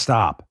has to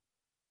stop.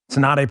 It's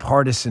not a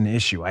partisan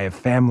issue. I have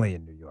family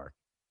in New York.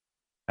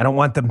 I don't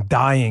want them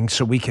dying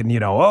so we can,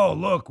 oh,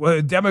 look,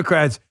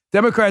 Democrats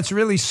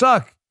really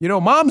suck.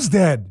 Mom's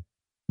dead.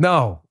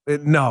 No,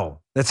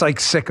 that's like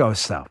sicko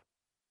stuff.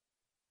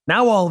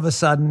 Now, all of a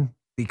sudden,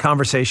 the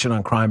conversation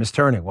on crime is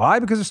turning. Why?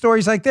 Because of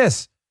stories like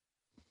this.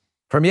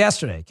 From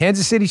yesterday,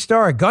 Kansas City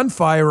Star,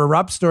 gunfire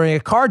erupts during a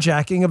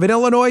carjacking of an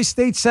Illinois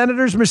state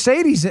senator's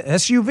Mercedes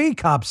SUV,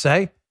 cops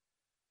say.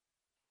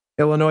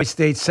 Illinois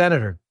state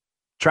senator,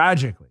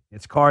 tragically,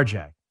 it's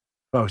carjacked.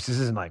 Folks, this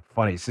isn't like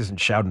funny. This isn't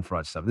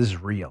Schadenfreude stuff. This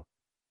is real.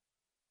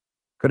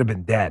 Could have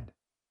been dead.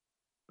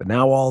 But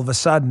now all of a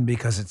sudden,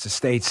 because it's a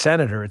state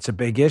senator, it's a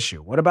big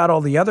issue. What about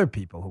all the other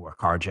people who were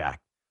carjacked?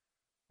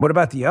 What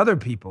about the other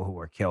people who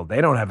were killed?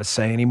 They don't have a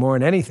say anymore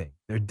in anything.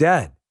 They're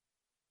dead.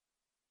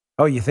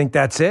 Oh, you think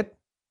that's it?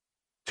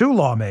 2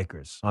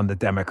 lawmakers on the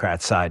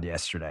Democrat side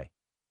yesterday.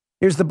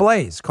 Here's the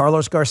blaze.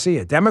 Carlos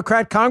Garcia,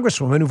 Democrat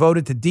congresswoman who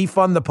voted to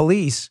defund the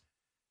police,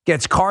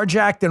 gets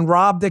carjacked and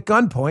robbed at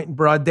gunpoint in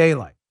broad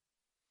daylight.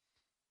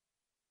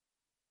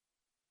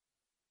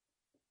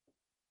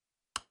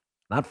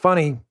 Not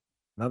funny.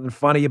 Nothing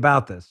funny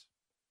about this.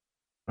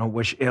 I don't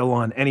wish ill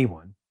on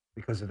anyone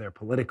because of their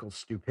political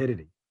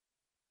stupidity.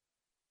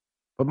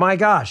 But my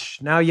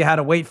gosh, now you had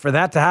to wait for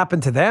that to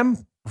happen to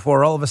them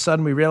before all of a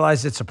sudden we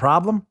realize it's a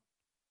problem?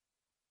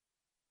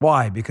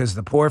 Why? Because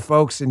the poor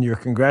folks in your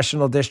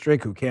congressional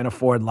district who can't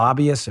afford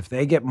lobbyists, if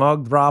they get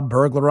mugged, robbed,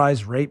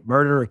 burglarized, raped,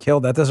 murdered, or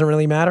killed, that doesn't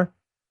really matter?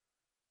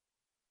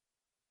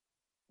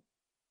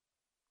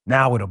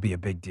 Now it'll be a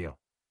big deal.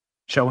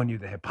 Showing you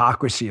the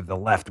hypocrisy of the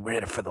left. We're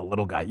in it for the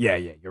little guy. Yeah,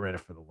 you're in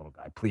it for the little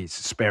guy. Please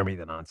spare me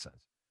the nonsense.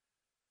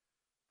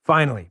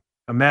 Finally,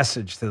 a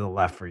message to the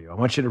left for you. I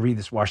want you to read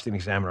this Washington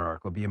Examiner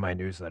article. It'll be in my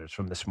newsletters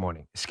from this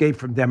morning. Escape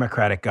from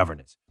democratic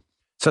governance.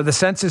 So the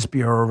Census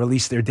Bureau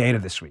released their data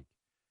this week.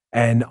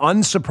 And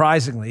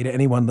unsurprisingly to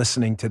anyone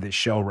listening to this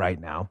show right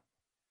now,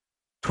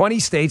 20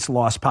 states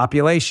lost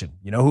population.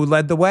 You know who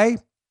led the way?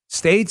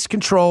 States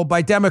controlled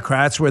by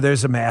Democrats where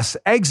there's a mass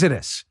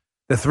exodus.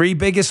 The 3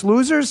 biggest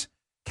losers?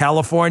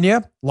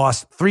 California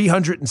lost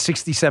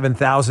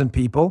 367,000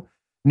 people,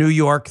 New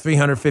York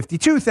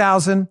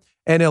 352,000,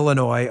 and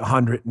Illinois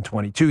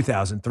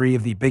 122,000. 3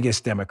 of the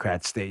biggest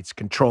Democrat states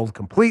controlled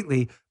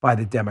completely by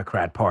the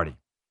Democrat Party.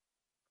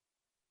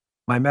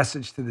 My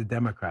message to the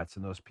Democrats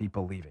and those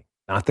people leaving,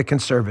 not the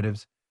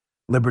conservatives,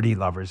 liberty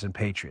lovers, and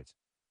patriots.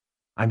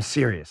 I'm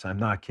serious. I'm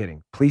not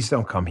kidding. Please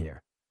don't come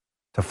here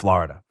to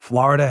Florida.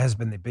 Florida has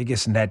been the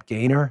biggest net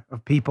gainer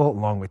of people,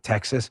 along with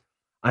Texas.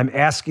 I'm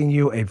asking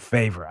you a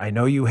favor. I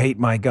know you hate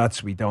my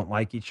guts. We don't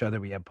like each other.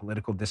 We have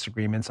political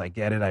disagreements. I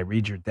get it. I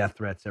read your death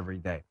threats every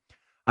day.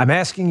 I'm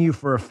asking you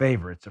for a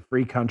favor. It's a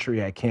free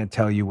country. I can't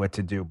tell you what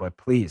to do, but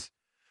please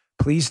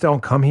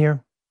don't come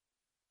here.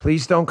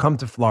 Please don't come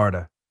to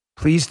Florida.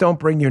 Please don't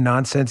bring your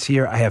nonsense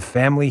here. I have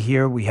family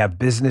here. We have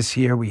business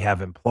here. We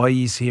have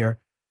employees here.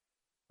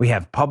 We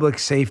have public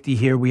safety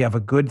here. We have a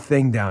good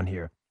thing down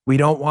here. We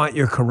don't want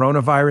your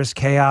coronavirus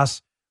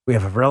chaos. We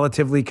have a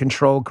relatively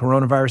controlled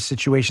coronavirus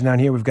situation down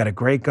here. We've got a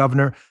great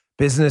governor.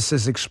 Business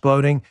is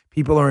exploding.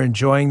 People are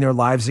enjoying their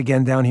lives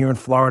again down here in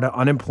Florida.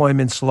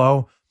 Unemployment's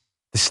low.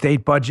 The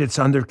state budget's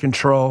under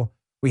control.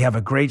 We have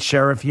a great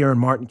sheriff here in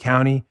Martin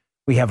County.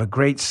 We have a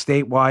great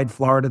statewide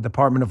Florida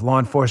Department of Law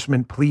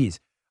Enforcement. Please,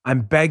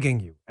 I'm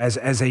begging you as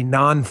a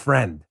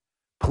non-friend,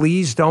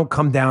 please don't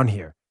come down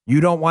here.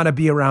 You don't want to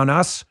be around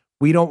us.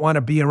 We don't want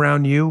to be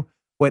around you.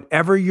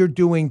 Whatever you're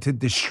doing to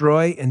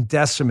destroy and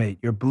decimate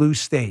your blue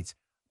states,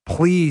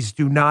 Please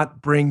do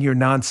not bring your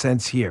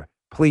nonsense here.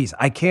 Please.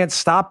 I can't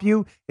stop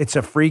you. It's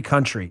a free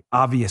country,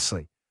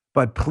 obviously.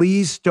 But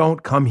please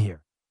don't come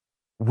here.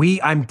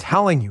 I'm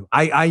telling you,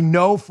 I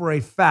know for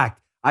a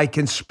fact I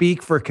can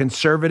speak for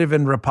conservative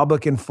and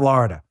Republican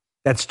Florida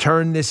that's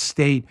turned this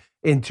state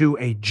into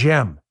a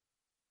gem.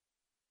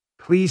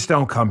 Please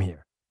don't come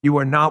here. You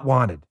are not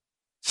wanted.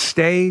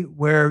 Stay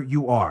where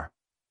you are.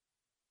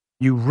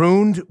 You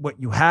ruined what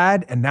you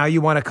had, and now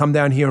you want to come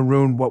down here and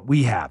ruin what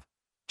we have.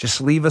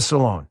 Just leave us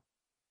alone.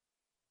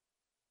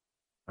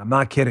 I'm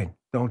not kidding.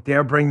 Don't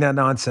dare bring that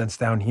nonsense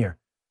down here.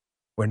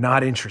 We're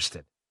not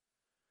interested.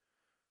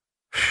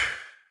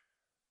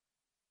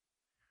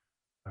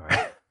 All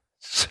right.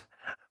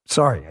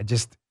 Sorry.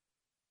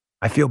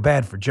 I feel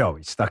bad for Joe.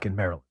 He's stuck in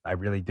Maryland. I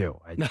really do.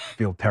 I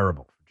feel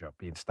terrible for Joe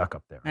being stuck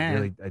up there.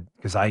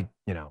 Because I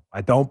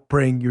don't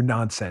bring your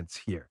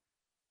nonsense here.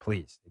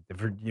 Please.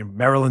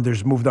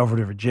 Marylanders moved over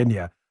to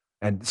Virginia,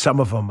 and some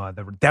of them,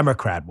 the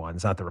Democrat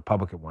ones, not the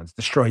Republican ones,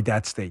 destroyed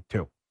that state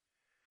too.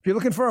 If you're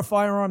looking for a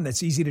firearm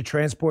that's easy to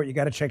transport, you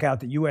got to check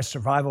out the U.S.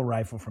 Survival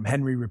Rifle from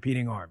Henry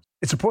Repeating Arms.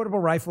 It's a portable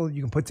rifle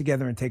you can put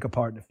together and take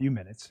apart in a few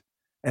minutes.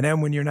 And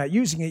then when you're not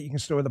using it, you can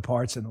store the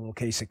parts in the little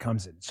case it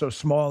comes in. It's so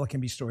small, it can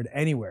be stored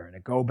anywhere, in a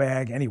go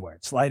bag, anywhere.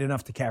 It's light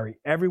enough to carry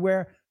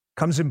everywhere.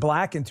 Comes in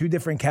black and 2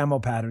 different camo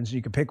patterns.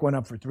 You can pick one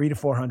up for $300 to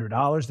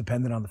 $400,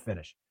 depending on the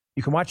finish.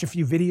 You can watch a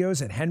few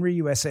videos at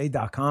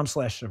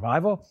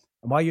henryusa.com/survival.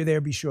 And while you're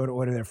there, be sure to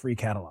order their free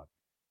catalog.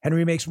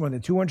 Henry makes more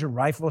than 200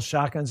 rifles,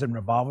 shotguns, and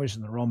revolvers,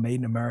 and they're all made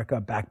in America,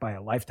 backed by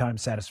a lifetime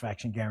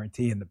satisfaction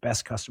guarantee and the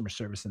best customer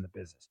service in the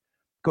business.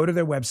 Go to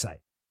their website.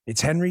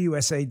 It's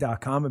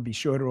henryusa.com, and be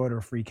sure to order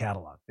a free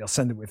catalog. They'll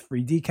send it with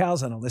free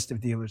decals and a list of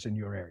dealers in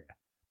your area.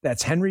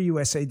 That's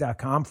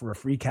henryusa.com for a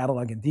free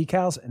catalog and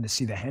decals and to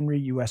see the Henry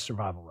U.S.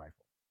 Survival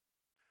Rifle.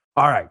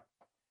 All right.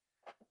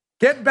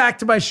 Getting back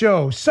to my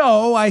show.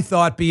 So I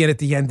thought being at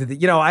the end of the,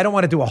 I don't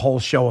want to do a whole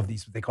show of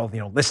these, what they call,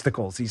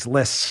 listicles, these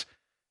lists.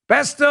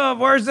 Best of,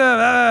 worst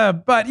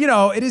of, but,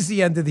 it is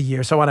the end of the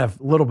year, so I want to have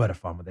a little bit of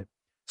fun with it.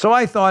 So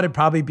I thought it'd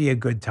probably be a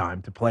good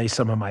time to play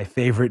some of my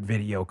favorite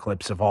video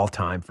clips of all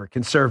time for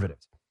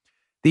conservatives.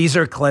 These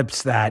are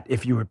clips that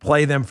if you would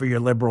play them for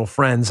your liberal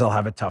friends, they'll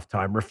have a tough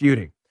time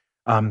refuting.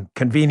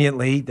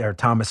 Conveniently, they're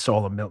Thomas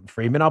Sowell and Milton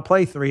Friedman. I'll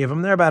play 3 of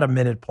them. They're about a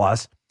minute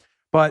plus.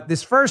 But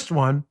this first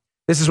one,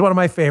 this is one of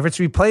my favorites.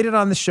 We played it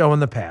on the show in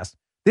the past.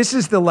 This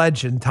is the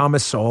legend,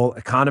 Thomas Sowell,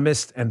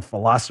 economist and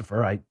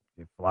philosopher. I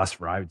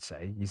would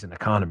say. He's an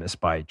economist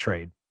by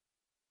trade.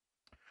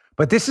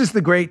 But this is the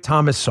great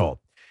Thomas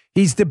Sowell.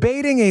 He's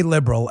debating a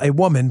liberal, a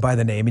woman by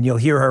the name, and you'll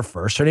hear her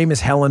first. Her name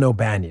is Helen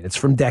O'Banion. It's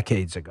from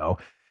decades ago.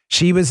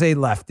 She was a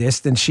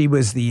leftist, and she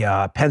was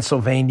the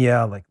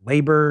Pennsylvania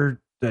labor.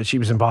 She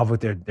was involved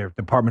with their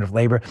Department of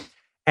Labor.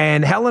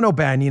 And Helen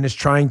O'Banion is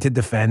trying to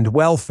defend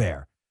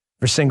welfare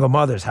for single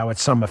mothers, how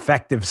it's some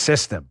effective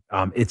system.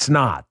 It's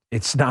not.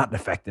 It's not an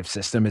effective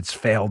system. It's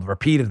failed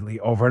repeatedly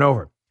over and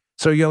over.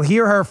 So you'll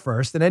hear her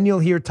first, and then you'll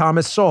hear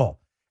Thomas Sowell.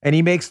 And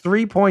he makes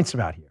 3 points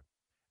about here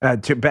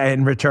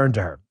in return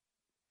to her.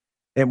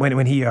 And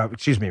when he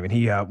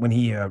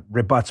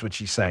rebuts what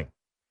she's saying.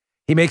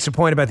 He makes a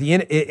point about the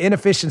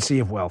inefficiency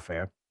of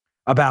welfare,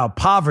 about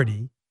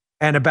poverty,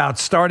 and about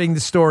starting the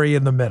story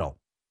in the middle.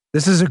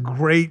 This is a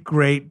great,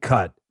 great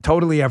cut.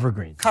 Totally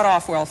evergreen. Cut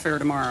off welfare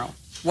tomorrow.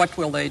 What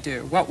will they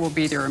do? What will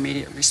be their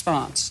immediate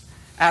response?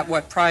 At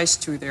what price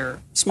to their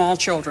small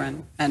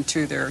children and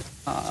to their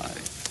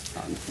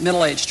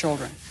middle-aged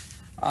children?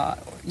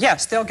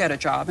 Yes, they'll get a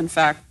job. In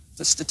fact,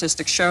 the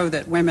statistics show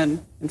that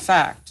women, in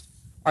fact,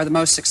 are the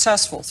most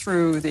successful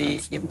through the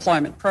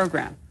employment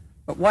program.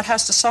 But what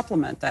has to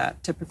supplement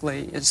that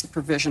typically is the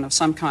provision of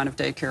some kind of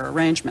daycare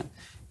arrangement.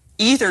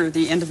 Either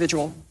the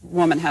individual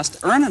woman has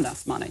to earn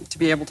enough money to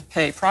be able to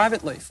pay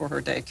privately for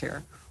her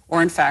daycare,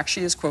 or in fact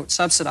she is, quote,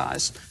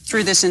 subsidized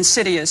through this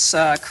insidious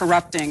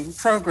corrupting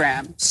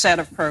set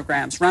of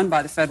programs run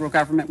by the federal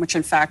government, which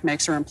in fact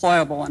makes her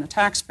employable and a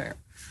taxpayer.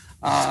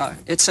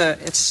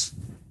 It's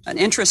an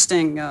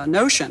interesting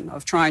notion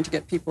of trying to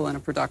get people in a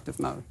productive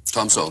mode.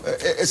 Tom Sowell.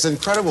 It's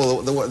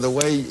incredible the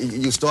way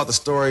you start the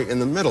story in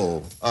the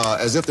middle,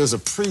 as if there's a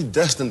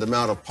predestined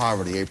amount of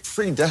poverty, a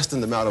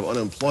predestined amount of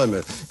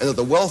unemployment, and that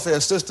the welfare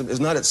system is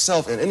not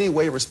itself in any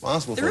way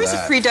responsible for that. There is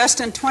a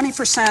predestined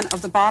 20%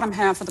 of the bottom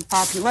half of the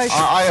population.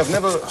 I have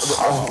never,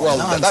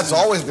 that's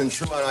always been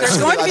true. There's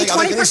going to be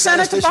 20%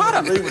 at the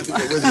bottom. I agree with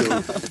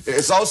you.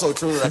 It's also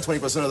true that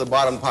 20% of the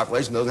bottom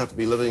population doesn't have to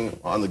be living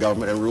on the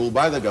government and ruled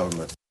by the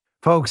government.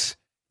 Folks,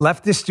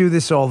 leftists do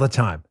this all the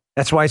time.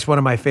 That's why it's one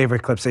of my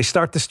favorite clips. They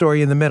start the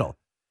story in the middle.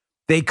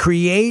 They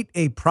create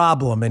a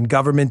problem in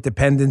government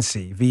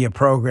dependency via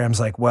programs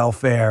like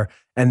welfare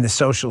and the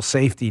social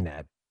safety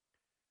net,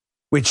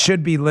 which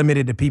should be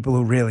limited to people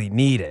who really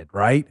need it,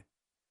 right?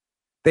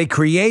 They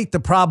create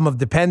the problem of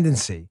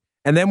dependency.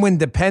 And then when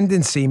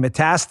dependency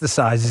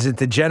metastasizes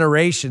into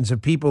generations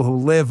of people who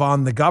live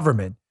on the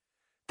government,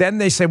 then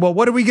they say, well,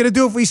 what are we going to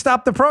do if we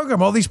stop the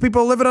program? All these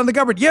people are living on the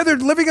government. Yeah, they're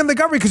living on the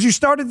government because you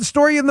started the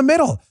story in the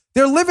middle.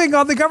 They're living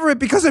on the government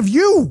because of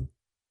you.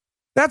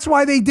 That's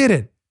why they did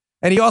it.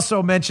 And he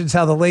also mentions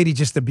how the lady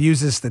just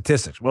abuses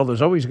statistics. Well,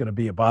 there's always going to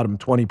be a bottom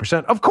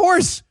 20%. Of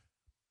course.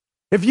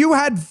 If you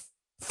had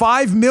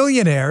 5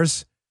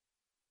 millionaires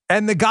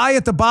and the guy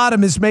at the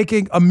bottom is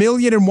making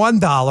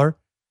 $1,001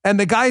 and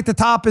the guy at the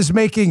top is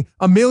making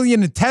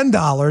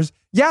 $1,010,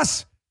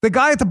 yes, the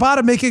guy at the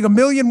bottom making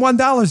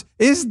 $1,001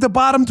 is the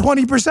bottom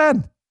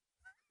 20%.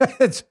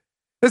 Does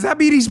that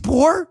mean he's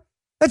poor?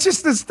 That's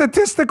just a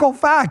statistical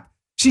fact.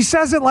 She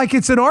says it like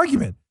it's an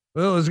argument.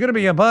 Well, there's going to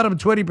be a bottom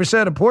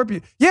 20% of poor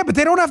people. Yeah, but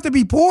they don't have to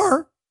be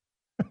poor.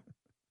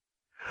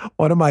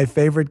 One of my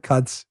favorite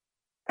cuts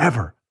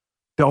ever.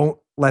 Don't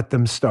let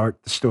them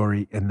start the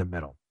story in the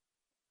middle.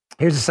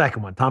 Here's the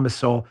second one. Thomas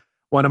Sowell,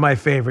 one of my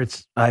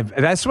favorites.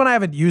 That's one I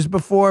haven't used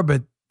before,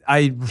 but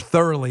I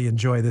thoroughly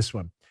enjoy this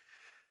one.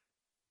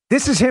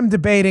 This is him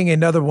debating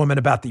another woman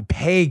about the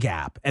pay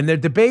gap. And they're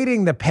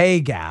debating the pay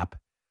gap,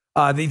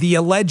 the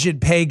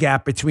alleged pay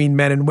gap between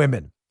men and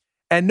women.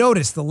 And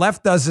notice the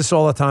left does this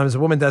all the time, as a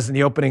woman does in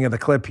the opening of the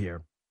clip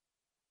here.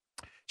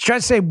 She's trying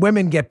to say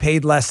women get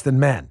paid less than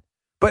men.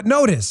 But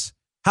notice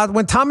how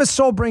when Thomas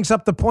Sowell brings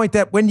up the point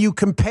that when you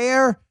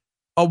compare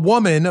a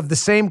woman of the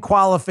same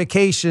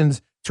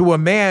qualifications to a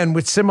man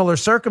with similar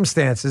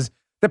circumstances,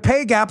 the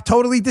pay gap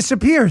totally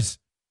disappears.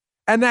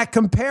 And that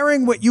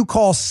comparing what you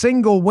call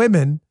single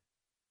women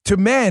to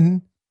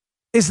men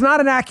is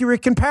not an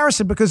accurate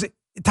comparison because,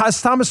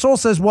 as Thomas Sowell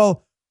says,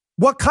 well,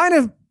 what kind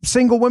of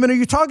single women are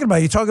you talking about?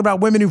 Are you talking about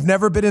women who've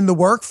never been in the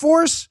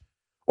workforce?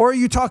 Or are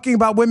you talking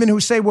about women who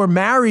say we're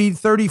married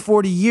 30,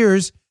 40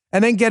 years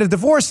and then get a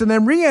divorce and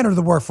then re-enter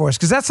the workforce?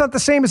 Because that's not the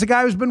same as a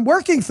guy who's been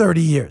working 30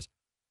 years.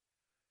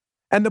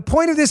 And the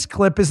point of this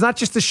clip is not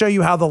just to show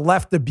you how the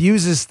left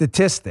abuses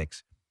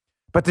statistics,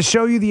 but to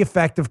show you the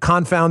effect of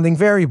confounding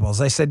variables.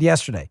 I said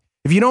yesterday,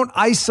 if you don't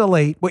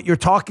isolate what you're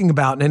talking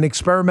about in an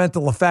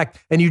experimental effect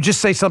and you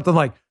just say something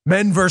like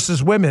men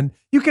versus women,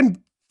 you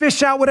can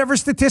fish out whatever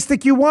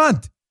statistic you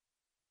want.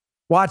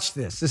 Watch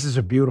this. This is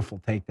a beautiful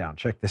takedown.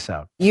 Check this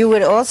out. You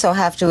would also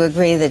have to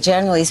agree that,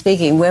 generally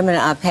speaking, women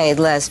are paid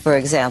less, for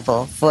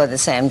example, for the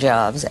same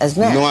jobs as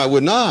men. No, I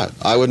would not.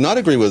 I would not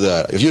agree with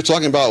that. If you're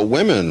talking about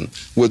women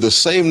with the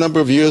same number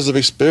of years of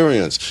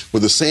experience,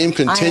 with the same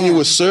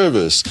continuous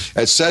service,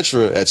 et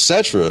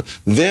cetera,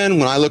 then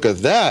when I look at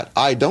that,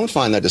 I don't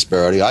find that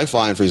disparity. I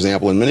find, for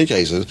example, in many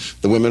cases,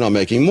 the women are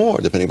making more,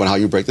 depending on how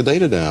you break the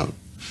data down.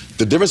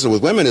 The difference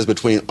with women is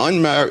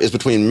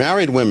between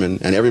married women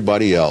and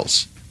everybody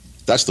else.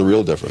 That's the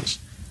real difference.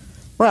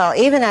 Well,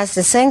 even as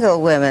to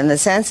single women, the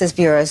Census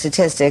Bureau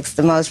statistics,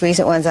 the most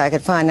recent ones I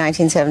could find,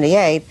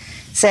 1978,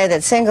 say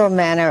that single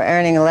men are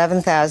earning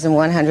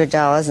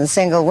 $11,100 and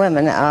single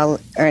women are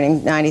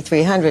earning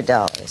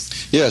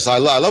 $9,300. Yes, I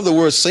love the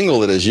word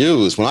single that is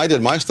used. When I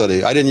did my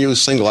study, I didn't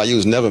use single, I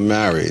used never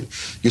married.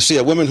 You see,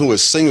 a woman who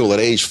is single at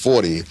age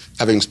 40,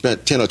 having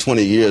spent 10 or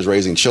 20 years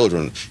raising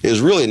children,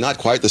 is really not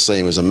quite the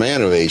same as a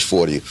man of age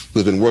 40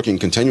 who's been working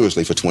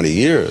continuously for 20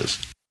 years.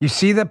 You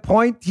see the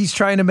point he's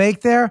trying to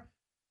make there?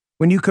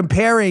 When you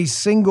compare a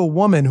single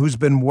woman who's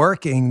been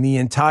working the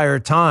entire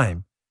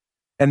time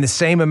and the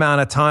same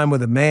amount of time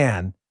with a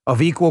man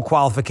of equal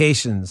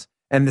qualifications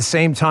and the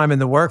same time in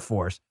the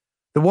workforce,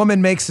 the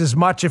woman makes as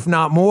much, if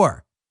not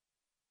more.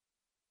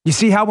 You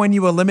see how when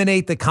you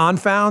eliminate the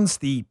confounds,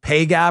 the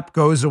pay gap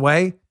goes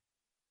away?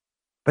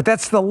 But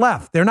that's the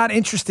left. They're not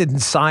interested in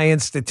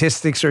science,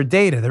 statistics, or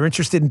data. They're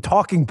interested in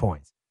talking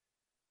points.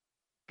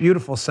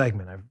 Beautiful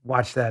segment. I've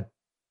watched that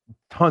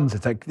tons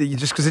of times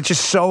just because it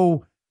just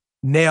so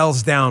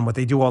nails down what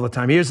they do all the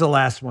time. Here's the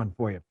last one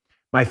for you.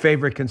 My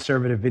favorite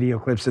conservative video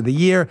clips of the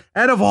year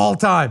and of all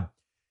time.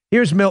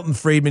 Here's Milton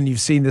Friedman. You've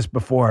seen this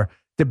before,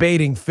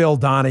 debating Phil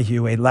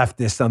Donahue, a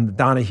leftist on the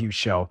Donahue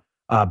show,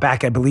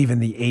 back, I believe, in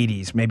the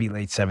 80s, maybe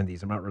late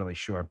 70s. I'm not really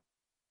sure.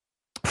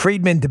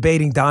 Friedman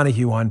debating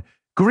Donahue on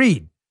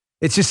greed.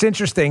 It's just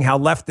interesting how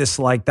leftists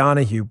like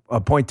Donahue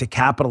point to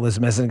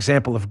capitalism as an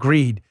example of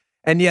greed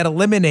and yet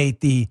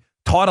eliminate the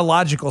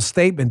tautological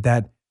statement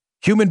that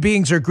human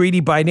beings are greedy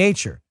by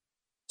nature.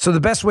 So the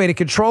best way to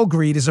control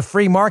greed is a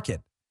free market,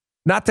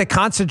 not to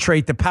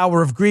concentrate the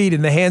power of greed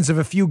in the hands of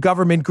a few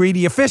government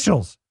greedy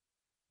officials.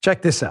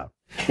 Check this out.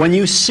 When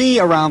you see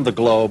around the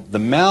globe the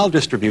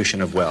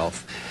maldistribution of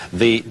wealth,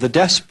 the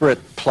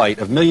desperate plight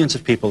of millions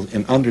of people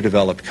in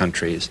underdeveloped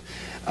countries,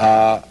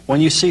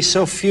 when you see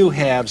so few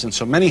haves and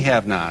so many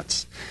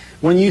have-nots,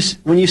 when you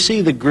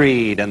see the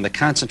greed and the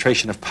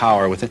concentration of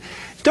power within,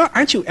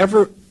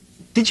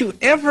 did you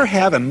ever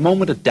have a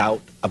moment of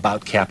doubt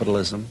about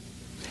capitalism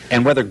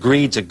and whether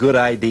greed's a good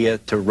idea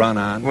to run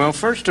on? Well,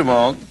 first of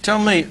all, tell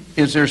me,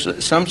 is there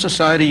some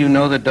society you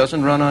know that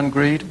doesn't run on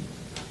greed?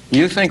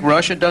 You think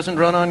Russia doesn't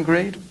run on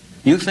greed?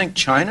 You think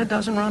China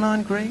doesn't run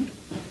on greed?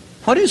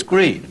 What is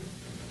greed?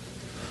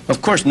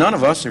 Of course, none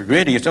of us are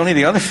greedy. It's only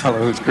the other fellow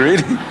who's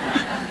greedy.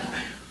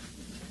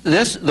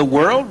 The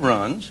world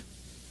runs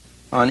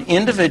on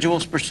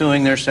individuals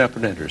pursuing their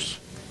separate interests.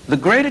 The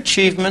great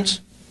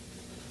achievements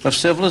of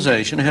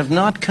civilization have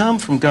not come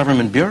from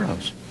government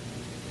bureaus.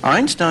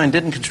 Einstein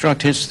didn't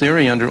construct his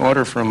theory under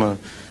order from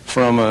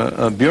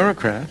a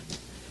bureaucrat.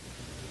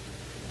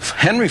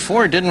 Henry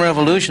Ford didn't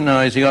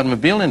revolutionize the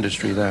automobile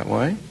industry that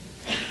way.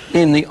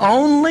 In the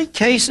only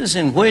cases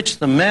in which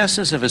the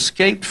masses have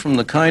escaped from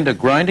the kind of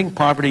grinding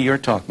poverty you're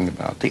talking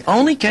about, the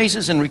only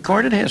cases in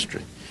recorded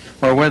history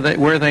are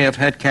where they have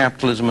had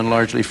capitalism and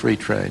largely free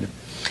trade.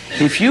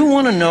 If you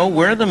want to know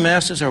where the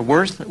masses are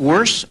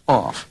worse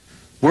off,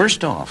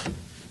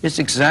 it's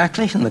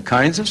exactly in the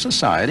kinds of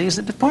societies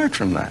that depart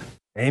from that.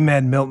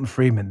 Amen, Milton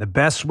Friedman. The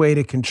best way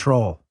to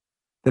control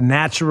the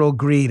natural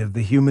greed of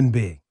the human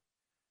being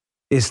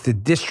is to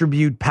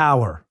distribute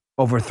power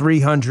over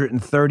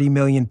 330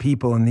 million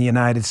people in the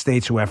United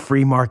States who have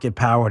free market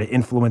power to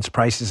influence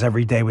prices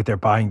every day with their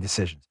buying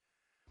decisions.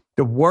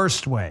 The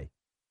worst way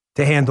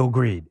to handle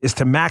greed is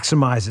to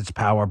maximize its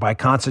power by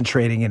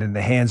concentrating it in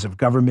the hands of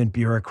government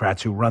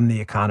bureaucrats who run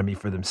the economy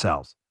for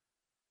themselves.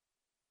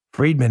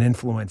 Friedman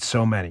influenced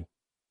so many.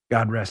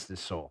 God rest his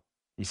soul.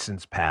 He's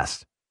since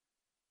passed.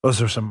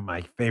 Those are some of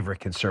my favorite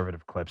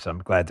conservative clips. I'm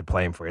glad to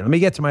play them for you. Let me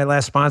get to my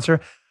last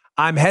sponsor.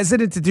 I'm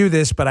hesitant to do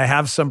this, but I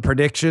have some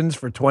predictions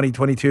for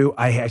 2022.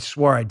 I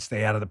swore I'd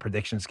stay out of the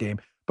predictions game,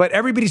 but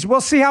we'll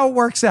see how it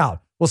works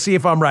out. We'll see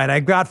if I'm right.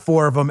 I've got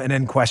 4 of them, and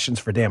then questions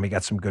for Dan. We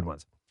got some good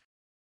ones.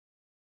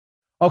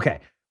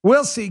 Okay,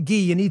 we'll see. Guy,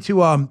 you need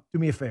to do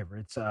me a favor.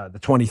 It's the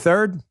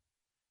 23rd.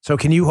 So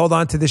can you hold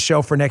on to this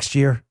show for next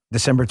year,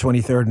 December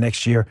 23rd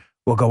next year?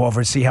 We'll go over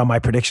and see how my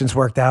predictions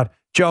worked out.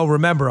 Joe,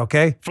 remember,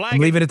 okay? I'm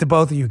leaving it to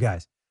both of you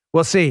guys.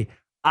 We'll see.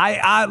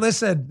 I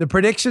listen, the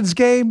predictions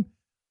game,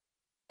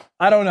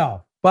 I don't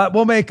know, but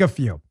we'll make a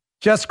few.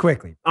 Just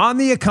quickly. On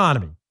the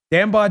economy,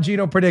 Dan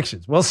Bongino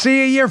predictions. We'll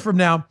see a year from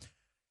now.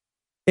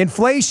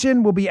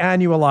 Inflation will be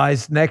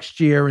annualized next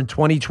year in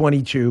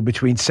 2022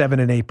 between 7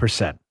 and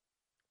 8%,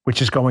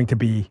 which is going to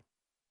be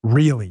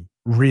really,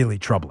 really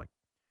troubling.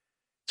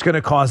 It's going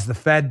to cause the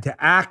Fed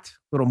to act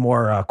a little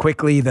more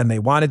quickly than they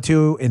wanted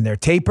to in their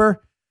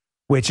taper,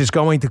 which is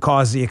going to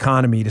cause the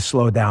economy to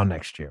slow down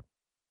next year.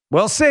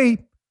 We'll see.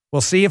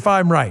 We'll see if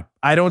I'm right.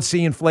 I don't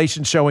see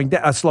inflation slowing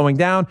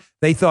down.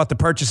 They thought the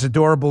purchase of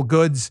durable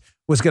goods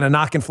was going to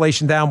knock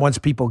inflation down once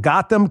people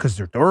got them because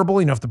they're durable.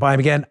 You don't have to buy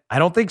them again. I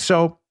don't think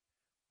so.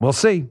 We'll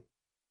see.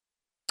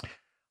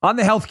 On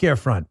the healthcare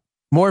front,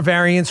 more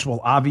variants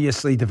will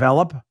obviously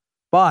develop,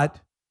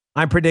 but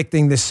I'm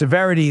predicting the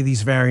severity of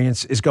these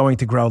variants is going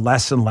to grow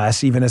less and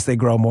less, even as they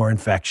grow more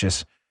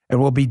infectious.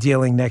 And we'll be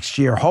dealing next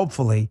year,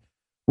 hopefully,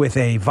 with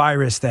a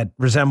virus that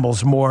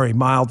resembles more a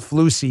mild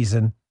flu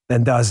season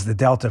than does the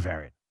Delta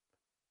variant.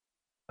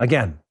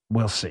 Again,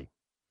 we'll see.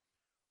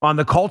 On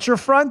the culture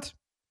front,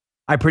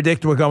 I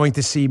predict we're going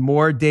to see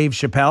more Dave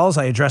Chappelle's.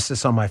 I addressed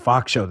this on my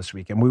Fox show this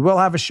week, and we will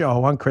have a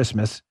show on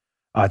Christmas.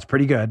 It's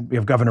pretty good. We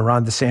have Governor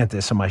Ron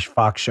DeSantis on my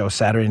Fox show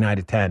Saturday night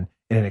at 10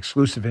 in an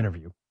exclusive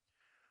interview.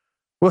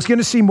 We're going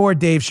to see more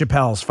Dave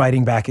Chappelle's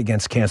fighting back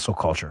against cancel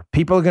culture.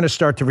 People are going to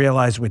start to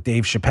realize what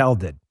Dave Chappelle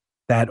did,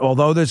 that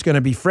although there's going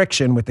to be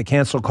friction with the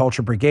cancel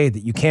culture brigade,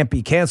 that you can't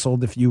be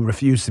canceled if you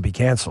refuse to be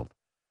canceled.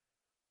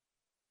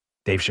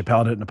 Dave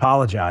Chappelle didn't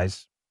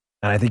apologize,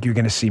 and I think you're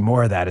going to see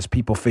more of that as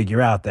people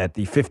figure out that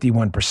the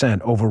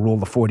 51% overrule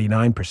the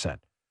 49%.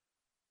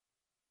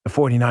 The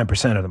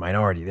 49% are the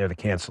minority. They're the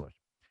cancelers.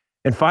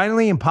 And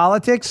finally, in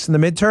politics, in the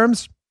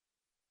midterms,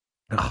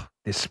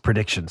 these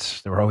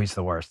predictions, they're always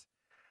the worst.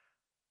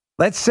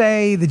 Let's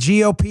say the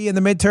GOP in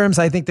the midterms,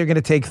 I think they're going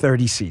to take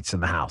 30 seats in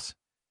the House.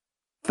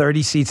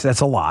 30 seats,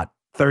 that's a lot.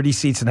 30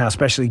 seats in the House,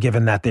 especially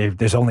given that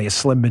there's only a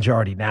slim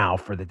majority now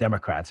for the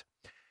Democrats.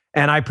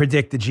 And I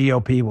predict the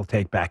GOP will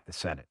take back the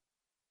Senate.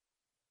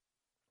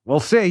 We'll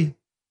see.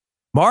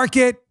 Mark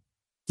it.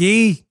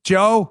 Guy,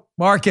 Joe,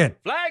 mark it.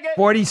 Flag it.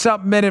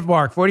 40-something minute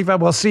mark.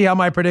 45. We'll see how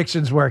my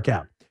predictions work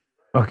out.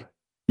 Okay.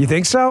 You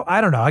think so?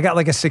 I don't know. I got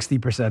like a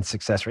 60%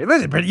 success rate.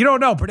 Listen, you don't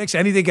know. Prediction,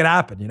 anything could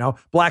happen, you know?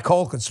 Black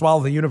hole could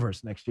swallow the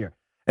universe next year.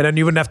 And then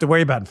you wouldn't have to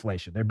worry about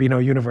inflation. There'd be no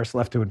universe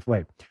left to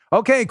inflate.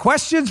 Okay,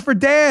 questions for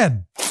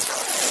Dan.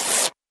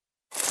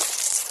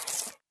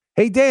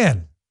 Hey,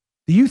 Dan,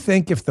 do you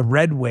think if the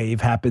red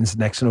wave happens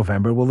next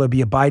November, will there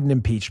be a Biden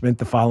impeachment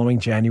the following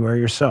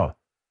January or so?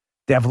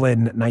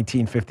 Devlin,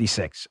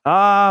 1956.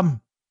 No,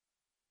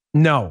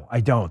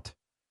 I don't.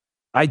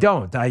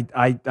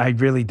 I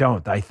really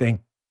don't. I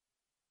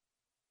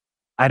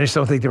just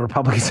don't think the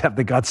Republicans have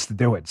the guts to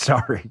do it.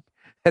 Sorry.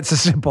 That's a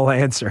simple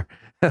answer.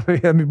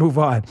 Let me move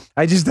on.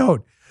 I just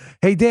don't.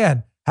 Hey,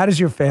 Dan, how does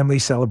your family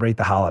celebrate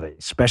the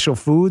holidays? Special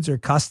foods or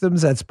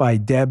customs? That's by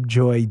Deb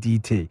Joy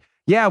DT.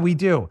 Yeah, we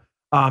do.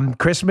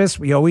 Christmas,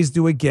 we always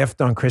do a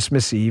gift on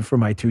Christmas Eve for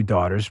my 2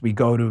 daughters. We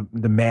go to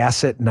the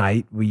Mass at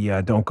night. We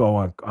don't go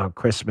on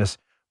Christmas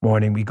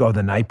morning. We go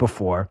the night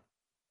before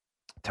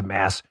to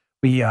Mass.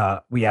 We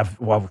have,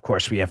 well, of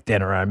course, we have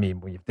dinner. I mean,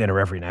 we have dinner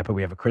every night, but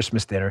we have a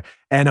Christmas dinner.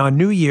 And on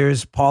New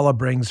Year's, Paula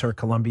brings her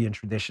Colombian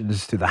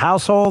traditions to the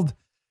household.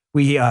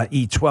 We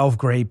eat 12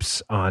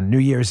 grapes on New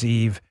Year's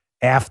Eve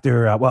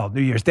after,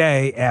 New Year's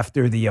Day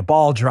after the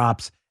ball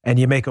drops. And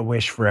you make a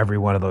wish for every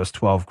one of those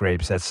 12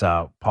 grapes. That's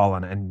Paula,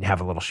 and have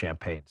a little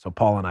champagne. So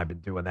Paula and I have been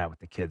doing that with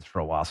the kids for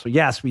a while. So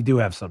yes, we do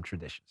have some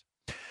traditions.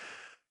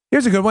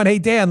 Here's a good one. Hey,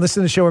 Dan,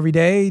 listen to the show every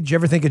day. Did you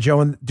ever think of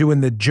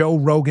doing the Joe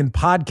Rogan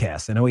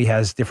podcast? I know he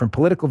has different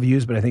political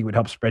views, but I think it would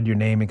help spread your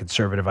name and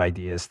conservative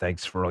ideas.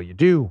 Thanks for all you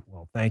do.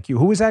 Well, thank you.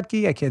 Who was that,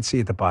 Guy? I can't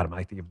see at the bottom. I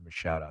like to give him a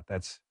shout out.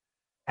 That's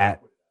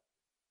at.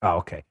 Oh,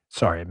 okay.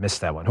 Sorry, I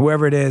missed that one.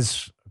 Whoever it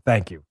is,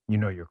 thank you. You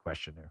know your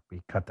question there.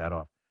 We cut that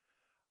off.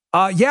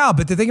 Yeah,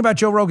 but the thing about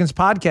Joe Rogan's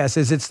podcast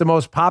is it's the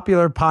most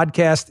popular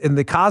podcast in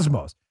the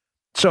cosmos.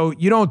 So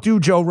you don't do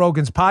Joe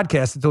Rogan's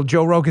podcast until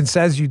Joe Rogan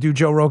says you do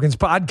Joe Rogan's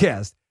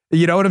podcast.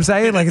 You know what I'm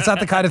saying? Like, it's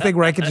not the kind of thing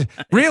where I can just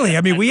really.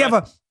 I mean, we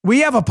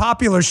have a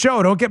popular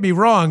show. Don't get me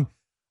wrong.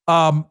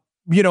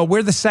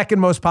 We're the second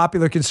most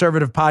popular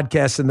conservative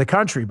podcast in the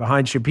country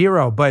behind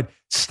Shapiro, but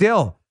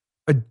still,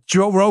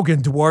 Joe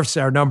Rogan dwarfs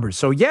our numbers.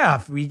 So yeah,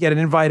 if we get an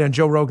invite on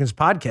Joe Rogan's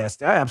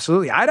podcast,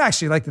 absolutely. I'd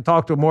actually like to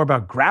talk to him more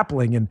about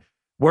grappling and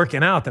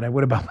working out than I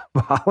would about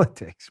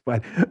politics.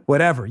 But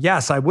whatever.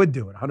 Yes, I would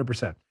do it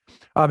 100%.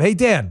 Hey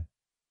Dan,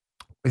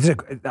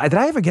 did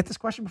I ever get this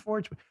question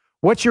before?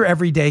 What's your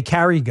everyday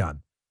carry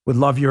gun? Would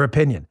love your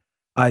opinion.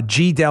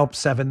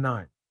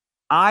 GDelp79.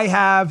 I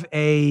have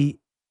a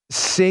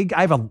SIG.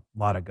 I have a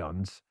lot of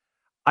guns.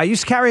 I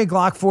used to carry a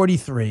Glock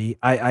 43.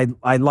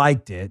 I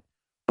liked it,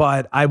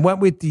 but I went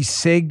with the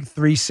SIG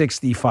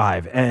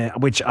 365,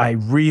 which I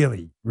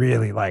really,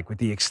 really like with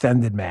the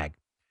extended mag.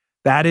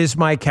 That is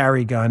my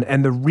carry gun.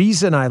 And the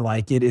reason I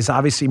like it is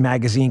obviously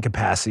magazine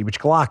capacity, which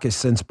Glock has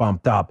since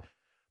bumped up.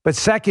 But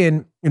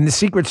second, in the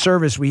Secret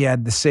Service, we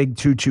had the SIG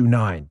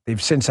 229.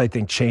 They've since, I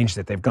think, changed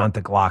it. They've gone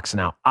to Glocks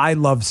now. I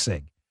love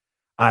SIG.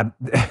 I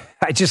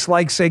just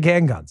like SIG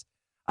handguns.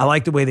 I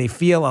like the way they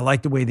feel. I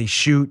like the way they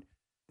shoot.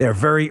 They're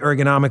very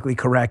ergonomically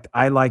correct.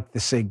 I like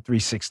the SIG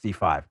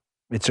 365.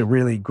 It's a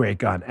really great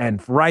gun.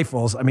 And for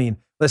rifles, I mean,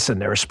 listen,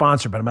 they're a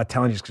sponsor, but I'm not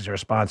telling you just because they're a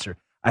sponsor.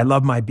 I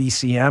love my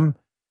BCM.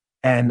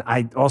 And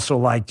I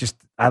also I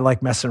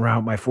like messing around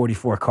with my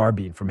 44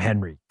 carbine from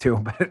Henry too.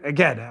 But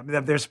again, I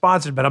mean, they're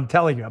sponsored, but I'm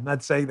telling you, I'm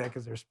not saying that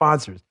because they're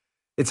sponsors.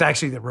 It's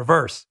actually the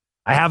reverse.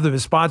 I have them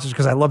as sponsors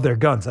because I love their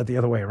guns, not the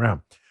other way around.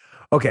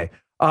 Okay.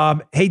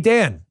 Hey,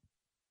 Dan,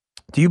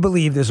 do you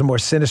believe there's a more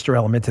sinister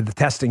element to the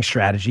testing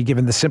strategy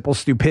given the simple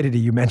stupidity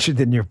you mentioned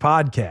in your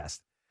podcast?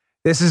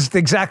 This is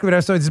exactly what I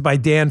was talking. This is by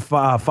Dan Dan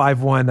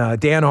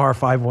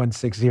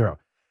R5160.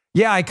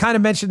 Yeah, I kind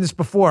of mentioned this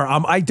before.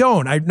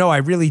 I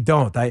really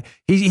don't.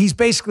 He's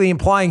basically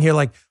implying here,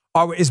 like,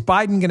 is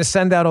Biden going to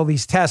send out all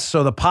these tests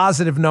so the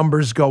positive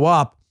numbers go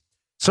up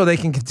so they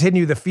can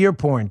continue the fear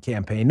porn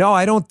campaign? No,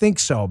 I don't think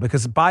so,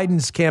 because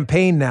Biden's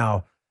campaign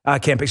now,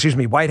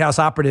 White House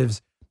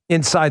operatives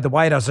inside the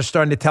White House are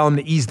starting to tell him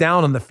to ease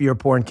down on the fear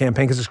porn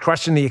campaign because it's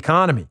crushing the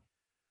economy.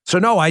 So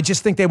no, I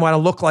just think they want to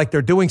look like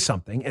they're doing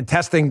something, and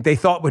testing they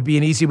thought would be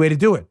an easy way to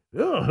do it.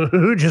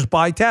 Just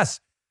buy tests.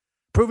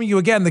 Proving you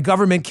again, the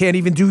government can't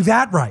even do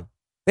that right.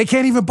 They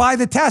can't even buy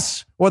the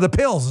tests or the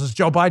pills, as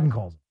Joe Biden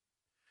calls them.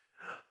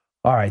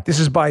 All right, this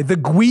is by the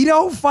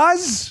Guido Fuzz.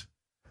 Is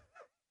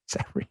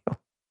that real?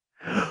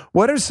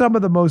 What are some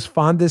of the most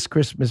fondest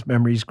Christmas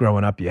memories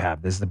growing up you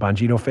have? Does the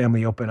Bongino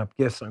family open up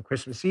gifts on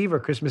Christmas Eve or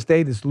Christmas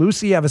Day? Does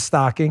Lucy have a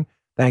stocking?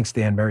 Thanks,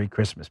 Dan. Merry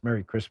Christmas.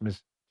 Merry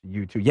Christmas to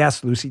you too.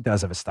 Yes, Lucy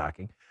does have a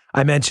stocking.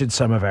 I mentioned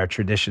some of our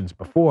traditions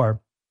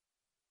before.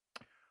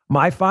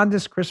 My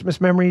fondest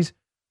Christmas memories,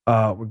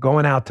 we're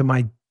going out to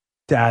my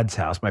dad's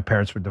house. My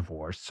parents were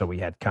divorced, so we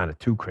had kind of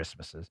two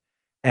Christmases.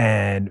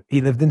 And he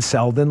lived in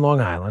Selden,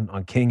 Long Island,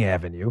 on King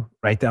Avenue,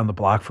 right down the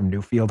block from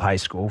Newfield High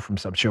School.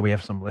 I'm sure we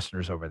have some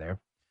listeners over there.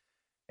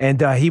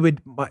 And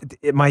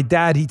my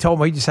dad, he told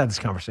me, we just had this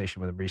conversation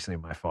with him recently,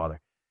 my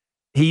father.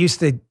 He used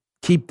to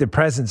keep the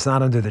presents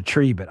not under the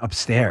tree, but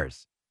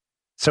upstairs.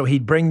 So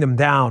he'd bring them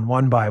down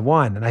one by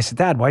one. And I said,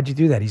 Dad, why'd you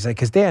do that? He's like,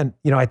 because Dan,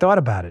 I thought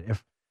about it.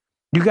 If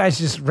you guys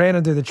just ran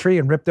under the tree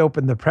and ripped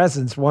open the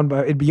presents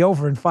it'd be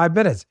over in 5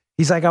 minutes.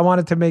 He's like, I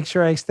wanted to make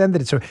sure I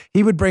extended it. So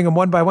he would bring them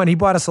one by one. He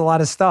bought us a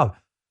lot of stuff.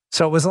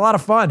 So it was a lot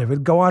of fun. It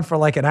would go on for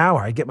like an hour.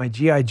 I'd get my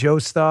G.I. Joe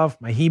stuff,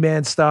 my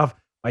He-Man stuff,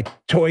 my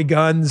toy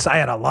guns. I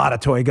had a lot of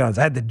toy guns.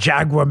 I had the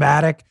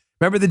Jaguar-matic.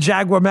 Remember the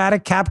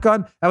Jaguar-matic cap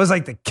gun? That was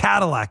like the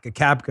Cadillac of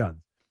cap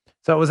guns.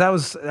 So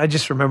I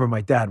just remember my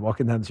dad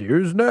walking down and saying,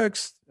 here's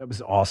next. That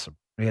was awesome.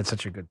 We had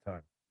such a good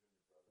time.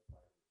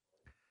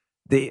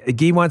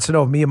 Guy wants to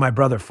know if me and my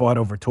brother fought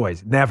over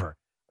toys. Never.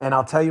 And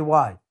I'll tell you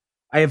why.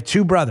 I have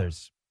two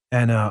brothers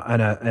and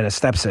a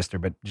stepsister,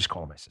 but just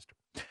call her my sister.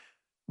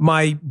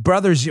 My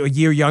brother's a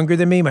year younger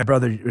than me, my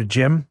brother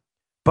Jim,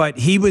 but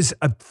he was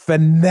a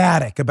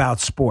fanatic about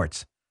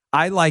sports.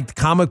 I liked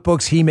comic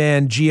books,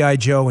 He-Man, G.I.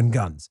 Joe, and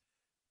guns.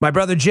 My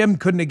brother Jim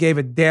couldn't have gave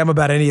a damn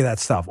about any of that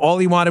stuff. All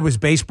he wanted was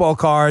baseball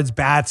cards,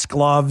 bats,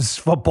 gloves,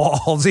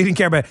 footballs. He didn't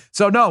care about it.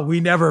 So no, we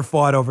never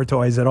fought over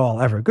toys at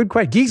all, ever. Good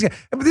question.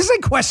 This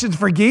ain't questions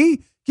for Guy.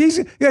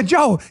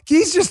 Joe,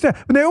 Guy's just, you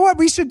know what?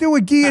 We should do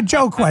a Guy and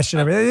Joe question.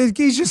 I mean,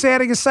 Guy's just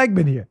adding a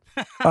segment here.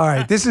 All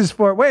right, this is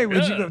for,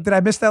 did I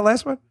miss that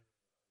last one?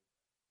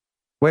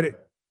 Wait,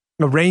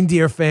 a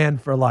reindeer fan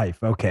for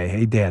life. Okay,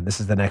 hey Dan,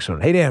 this is the next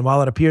one. Hey Dan,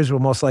 while it appears we'll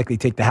most likely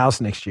take the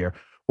House next year,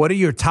 what are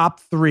your top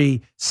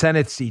 3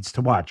 Senate seats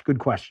to watch? Good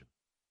question.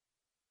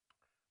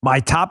 My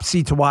top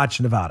seat to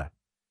watch, Nevada.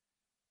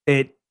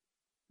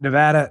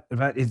 Nevada,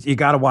 you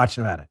got to watch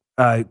Nevada.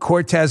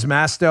 Cortez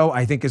Masto,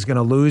 I think, is going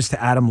to lose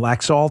to Adam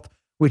Laxalt,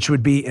 which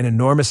would be an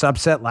enormous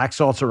upset.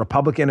 Laxalt's a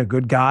Republican, a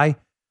good guy.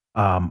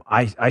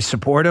 I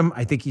support him.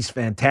 I think he's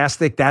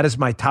fantastic. That is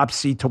my top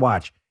seat to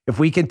watch. If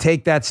we can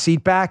take that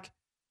seat back,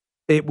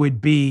 it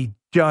would be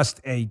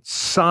just a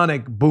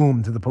sonic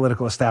boom to the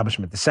political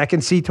establishment. The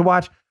second seat to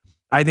watch,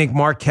 I think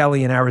Mark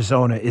Kelly in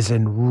Arizona is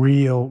in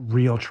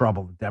real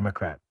trouble, the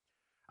Democrat.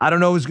 I don't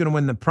know who's going to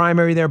win the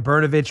primary there,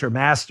 Brnovich or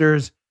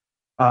Masters.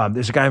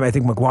 There's a guy, I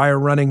think,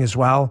 McGuire running as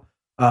well.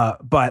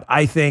 But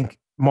I think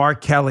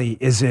Mark Kelly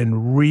is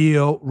in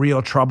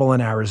real trouble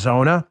in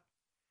Arizona.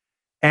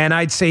 And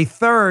I'd say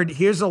third,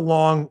 here's a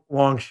long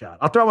shot.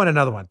 I'll throw in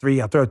another one.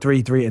 I'll throw 3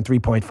 and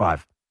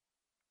 3.5.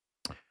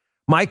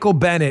 Michael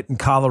Bennet in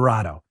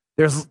Colorado.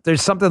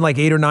 There's something like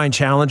 8 or 9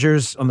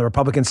 challengers on the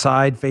Republican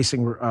side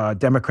facing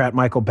Democrat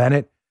Michael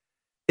Bennet.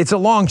 It's a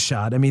long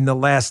shot. I mean, the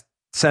last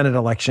Senate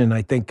election,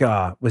 I think,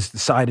 was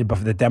decided by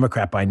the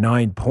Democrat by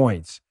 9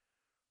 points.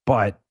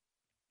 But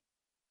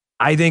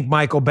I think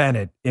Michael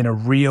Bennet in a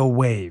real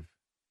wave,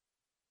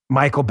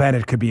 Michael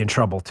Bennet could be in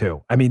trouble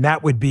too. I mean,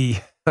 that would be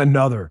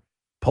another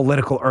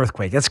political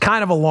earthquake. That's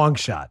kind of a long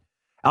shot.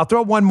 I'll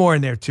throw one more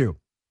in there too,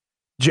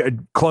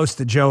 close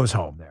to Joe's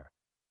home there.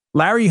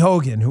 Larry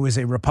Hogan, who is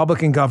a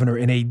Republican governor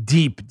in a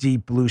deep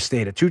blue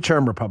state, a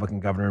 2-term Republican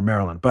governor in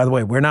Maryland. By the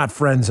way, we're not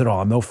friends at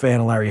all. I'm no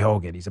fan of Larry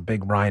Hogan. He's a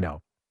big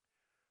rhino.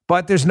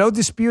 But there's no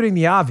disputing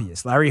the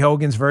obvious. Larry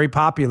Hogan's very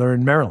popular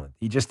in Maryland.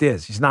 He just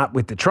is. He's not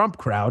with the Trump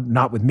crowd,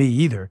 not with me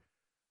either.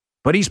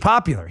 But he's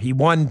popular. He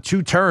won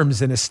 2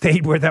 terms in a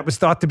state where that was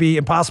thought to be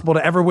impossible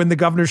to ever win the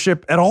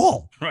governorship at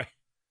all. Right.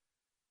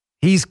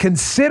 He's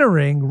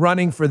considering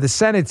running for the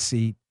Senate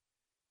seat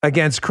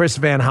against Chris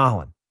Van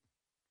Hollen.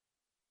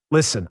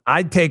 Listen,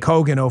 I'd take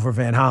Hogan over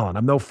Van Hollen.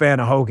 I'm no fan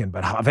of Hogan,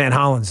 but Van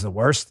Hollen's the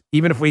worst.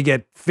 Even if we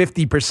get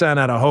 50%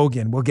 out of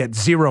Hogan, we'll get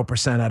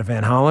 0% out of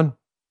Van Hollen.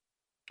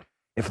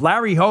 If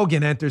Larry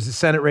Hogan enters the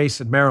Senate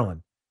race in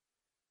Maryland,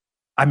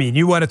 I mean,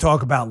 you want to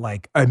talk about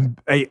like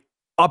a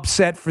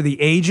upset for the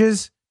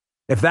ages?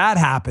 If that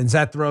happens,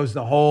 that throws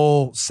the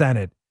whole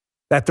Senate.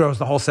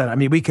 I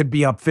mean, we could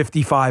be up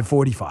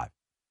 55-45.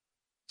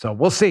 So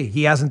we'll see.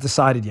 He hasn't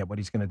decided yet what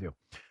he's going to do.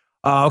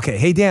 Okay.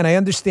 Hey, Dan, I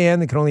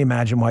understand and can only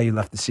imagine why you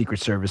left the Secret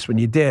Service when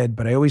you did,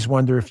 but I always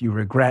wonder if you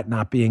regret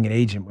not being an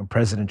agent when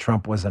President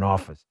Trump was in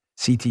office.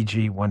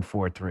 CTG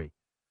 143.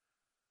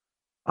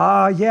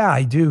 Yeah,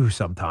 I do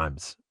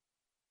sometimes.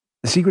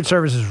 The Secret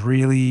Service is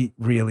really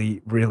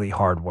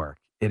hard work.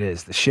 It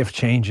is. The shift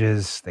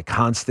changes, the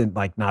constant,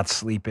 like, not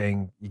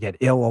sleeping. You get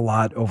ill a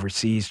lot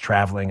overseas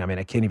traveling. I mean,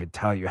 I can't even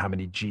tell you how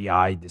many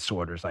GI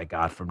disorders I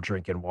got from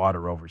drinking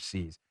water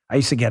overseas. I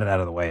used to get it out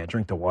of the way. I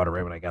drink the water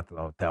right when I got to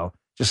the hotel,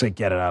 just to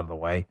get it out of the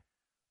way.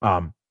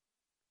 The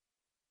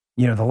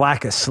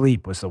lack of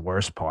sleep was the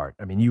worst part.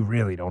 I mean, you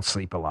really don't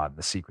sleep a lot in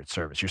the Secret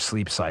Service. Your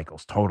sleep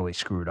cycle's totally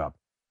screwed up.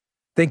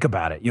 Think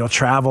about it. You'll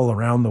travel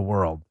around the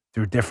world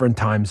through different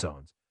time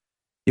zones.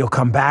 You'll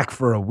come back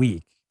for a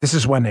week. This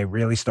is when they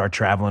really start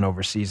traveling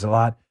overseas a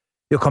lot.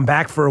 You'll come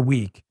back for a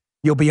week.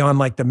 You'll be on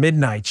like the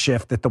midnight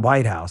shift at the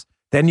White House.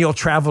 Then you'll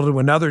travel to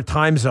another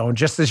time zone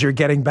just as you're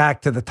getting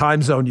back to the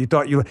time zone you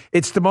thought you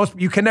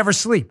can never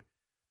sleep.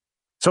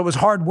 So it was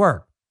hard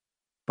work.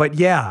 But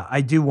yeah, I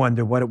do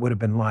wonder what it would have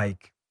been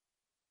like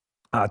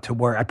to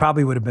work. I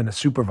probably would have been a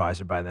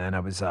supervisor by then.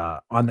 I was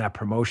on that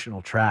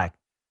promotional track.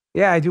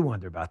 Yeah, I do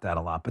wonder about that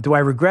a lot. But do I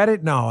regret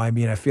it? No. I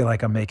mean, I feel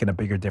like I'm making a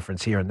bigger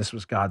difference here. And this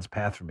was God's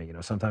path for me.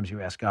 Sometimes you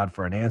ask God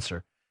for an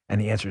answer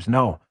and the answer is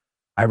no.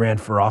 I ran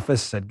for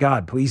office, said,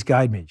 God, please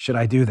guide me. Should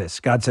I do this?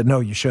 God said, no,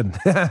 you shouldn't.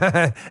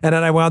 And then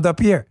I wound up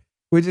here,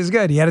 which is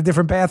good. He had a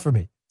different path for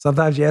me.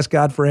 Sometimes you ask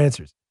God for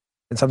answers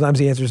and sometimes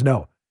the answer is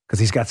no, because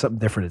he's got something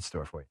different in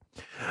store for you.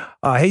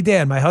 Hey,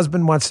 Dan, my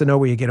husband wants to know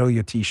where you get all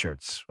your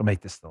T-shirts. We'll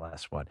make this the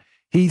last one.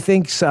 He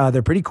thinks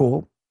they're pretty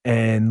cool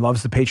and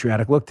loves the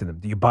patriotic look to them.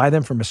 Do you buy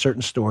them from a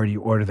certain store or do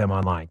you order them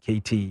online?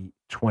 KT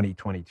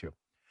 2022.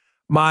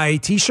 My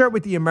T-shirt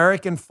with the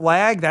American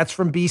flag, that's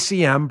from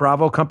BCM,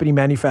 Bravo Company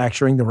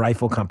Manufacturing, the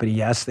rifle company.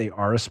 Yes, they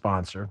are a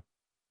sponsor.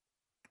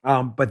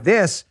 But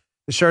the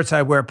shirts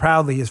I wear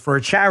proudly, is for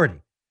a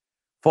charity,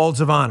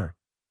 Folds of Honor.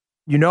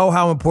 You know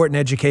how important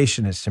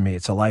education is to me.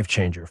 It's a life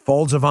changer.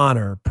 Folds of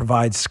Honor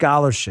provides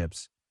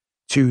scholarships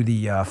to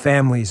the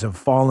families of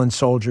fallen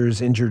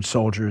soldiers, injured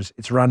soldiers.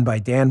 It's run by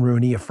Dan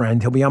Rooney, a friend.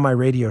 He'll be on my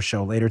radio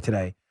show later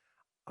today.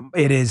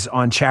 It is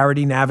on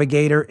Charity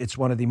Navigator. It's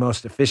one of the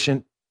most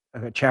efficient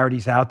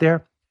charities out there.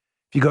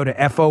 If you go to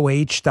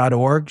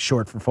FOH.org,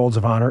 short for Folds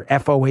of Honor,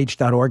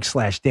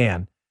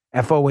 FOH.org/Dan,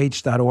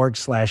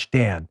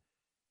 FOH.org/Dan,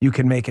 you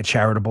can make a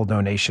charitable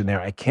donation there.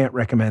 I can't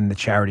recommend the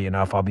charity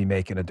enough. I'll be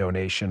making a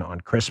donation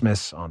on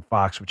Christmas on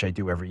Fox, which I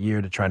do every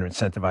year to try to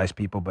incentivize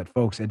people. But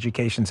folks,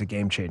 education's a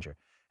game changer.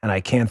 And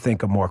I can't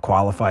think of more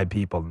qualified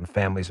people than the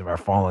families of our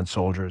fallen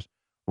soldiers,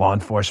 law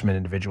enforcement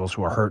individuals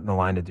who are hurt in the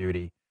line of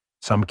duty,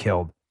 some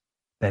killed,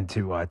 than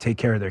to take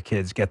care of their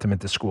kids, get them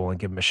into school, and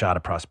give them a shot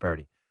of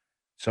prosperity.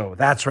 So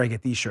that's where I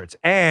get these shirts.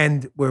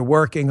 And we're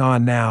working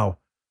on now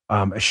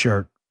a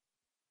shirt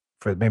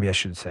for, maybe I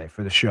should say,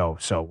 for the show.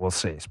 So we'll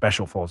see.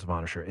 Special Folds of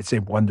Honor shirt. It's a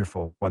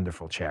wonderful,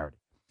 wonderful charity.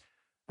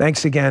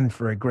 Thanks again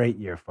for a great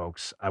year,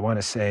 folks. I want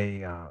to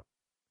say,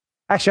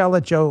 actually, I'll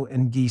let Joe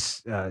and Guy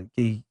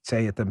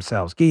say it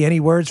themselves. Guy,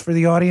 any words for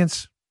the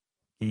audience?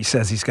 He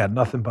says he's got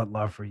nothing but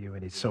love for you,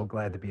 and he's so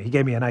glad to be here. He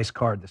gave me a nice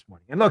card this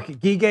morning. And look,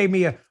 Guy gave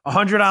me a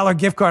 $100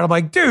 gift card. I'm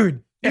like,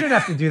 dude, you didn't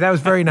have to do that. That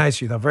was very nice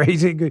of you, though.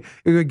 He's a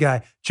good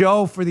guy.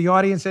 Joe, for the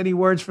audience, any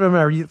words for him?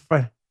 Are you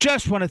fine?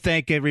 Just want to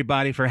thank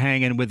everybody for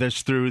hanging with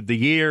us through the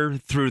year,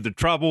 through the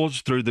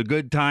troubles, through the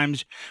good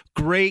times.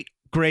 Great,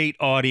 great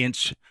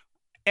audience.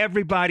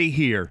 Everybody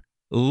here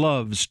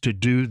loves to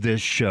do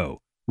this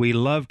show. We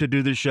love to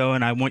do the show,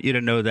 and I want you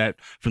to know that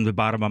from the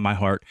bottom of my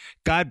heart.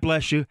 God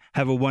bless you.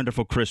 Have a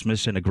wonderful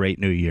Christmas and a great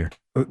New Year.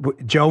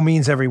 Joe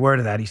means every word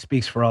of that. He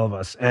speaks for all of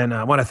us. And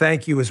I want to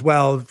thank you as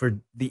well for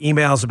the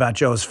emails about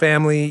Joe's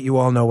family. You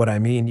all know what I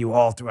mean. You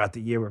all throughout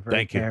the year were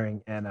very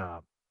caring. And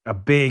a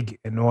big,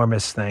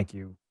 enormous thank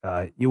you.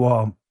 You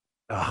all,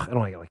 I don't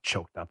want to get like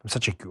choked up. I'm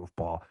such a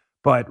goofball.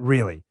 But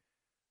really,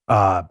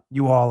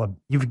 you all,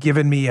 you've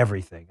given me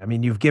everything. I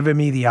mean, you've given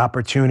me the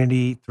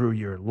opportunity through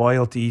your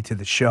loyalty to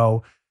the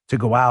show to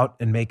go out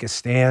and make a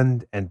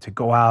stand, and to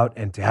go out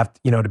and to have,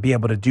 to be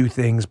able to do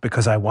things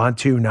because I want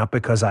to, not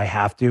because I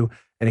have to.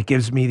 And it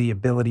gives me the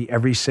ability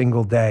every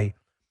single day,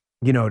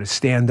 to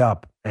stand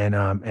up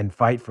and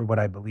fight for what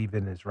I believe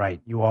in is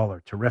right. You all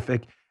are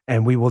terrific.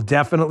 And we will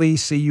definitely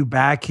see you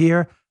back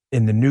here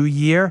in the new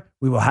year.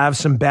 We will have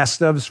some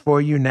best ofs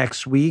for you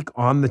next week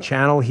on the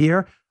channel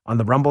here, on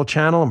the Rumble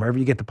channel, and wherever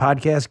you get the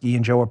podcast. Guy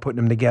and Joe are putting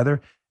them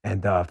together.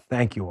 And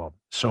thank you all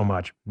so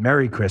much.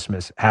 Merry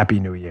Christmas. Happy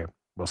New Year.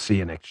 We'll see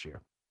you next year.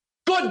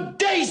 Good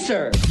day,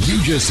 sir.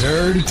 You just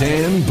heard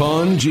Dan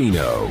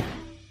Bongino.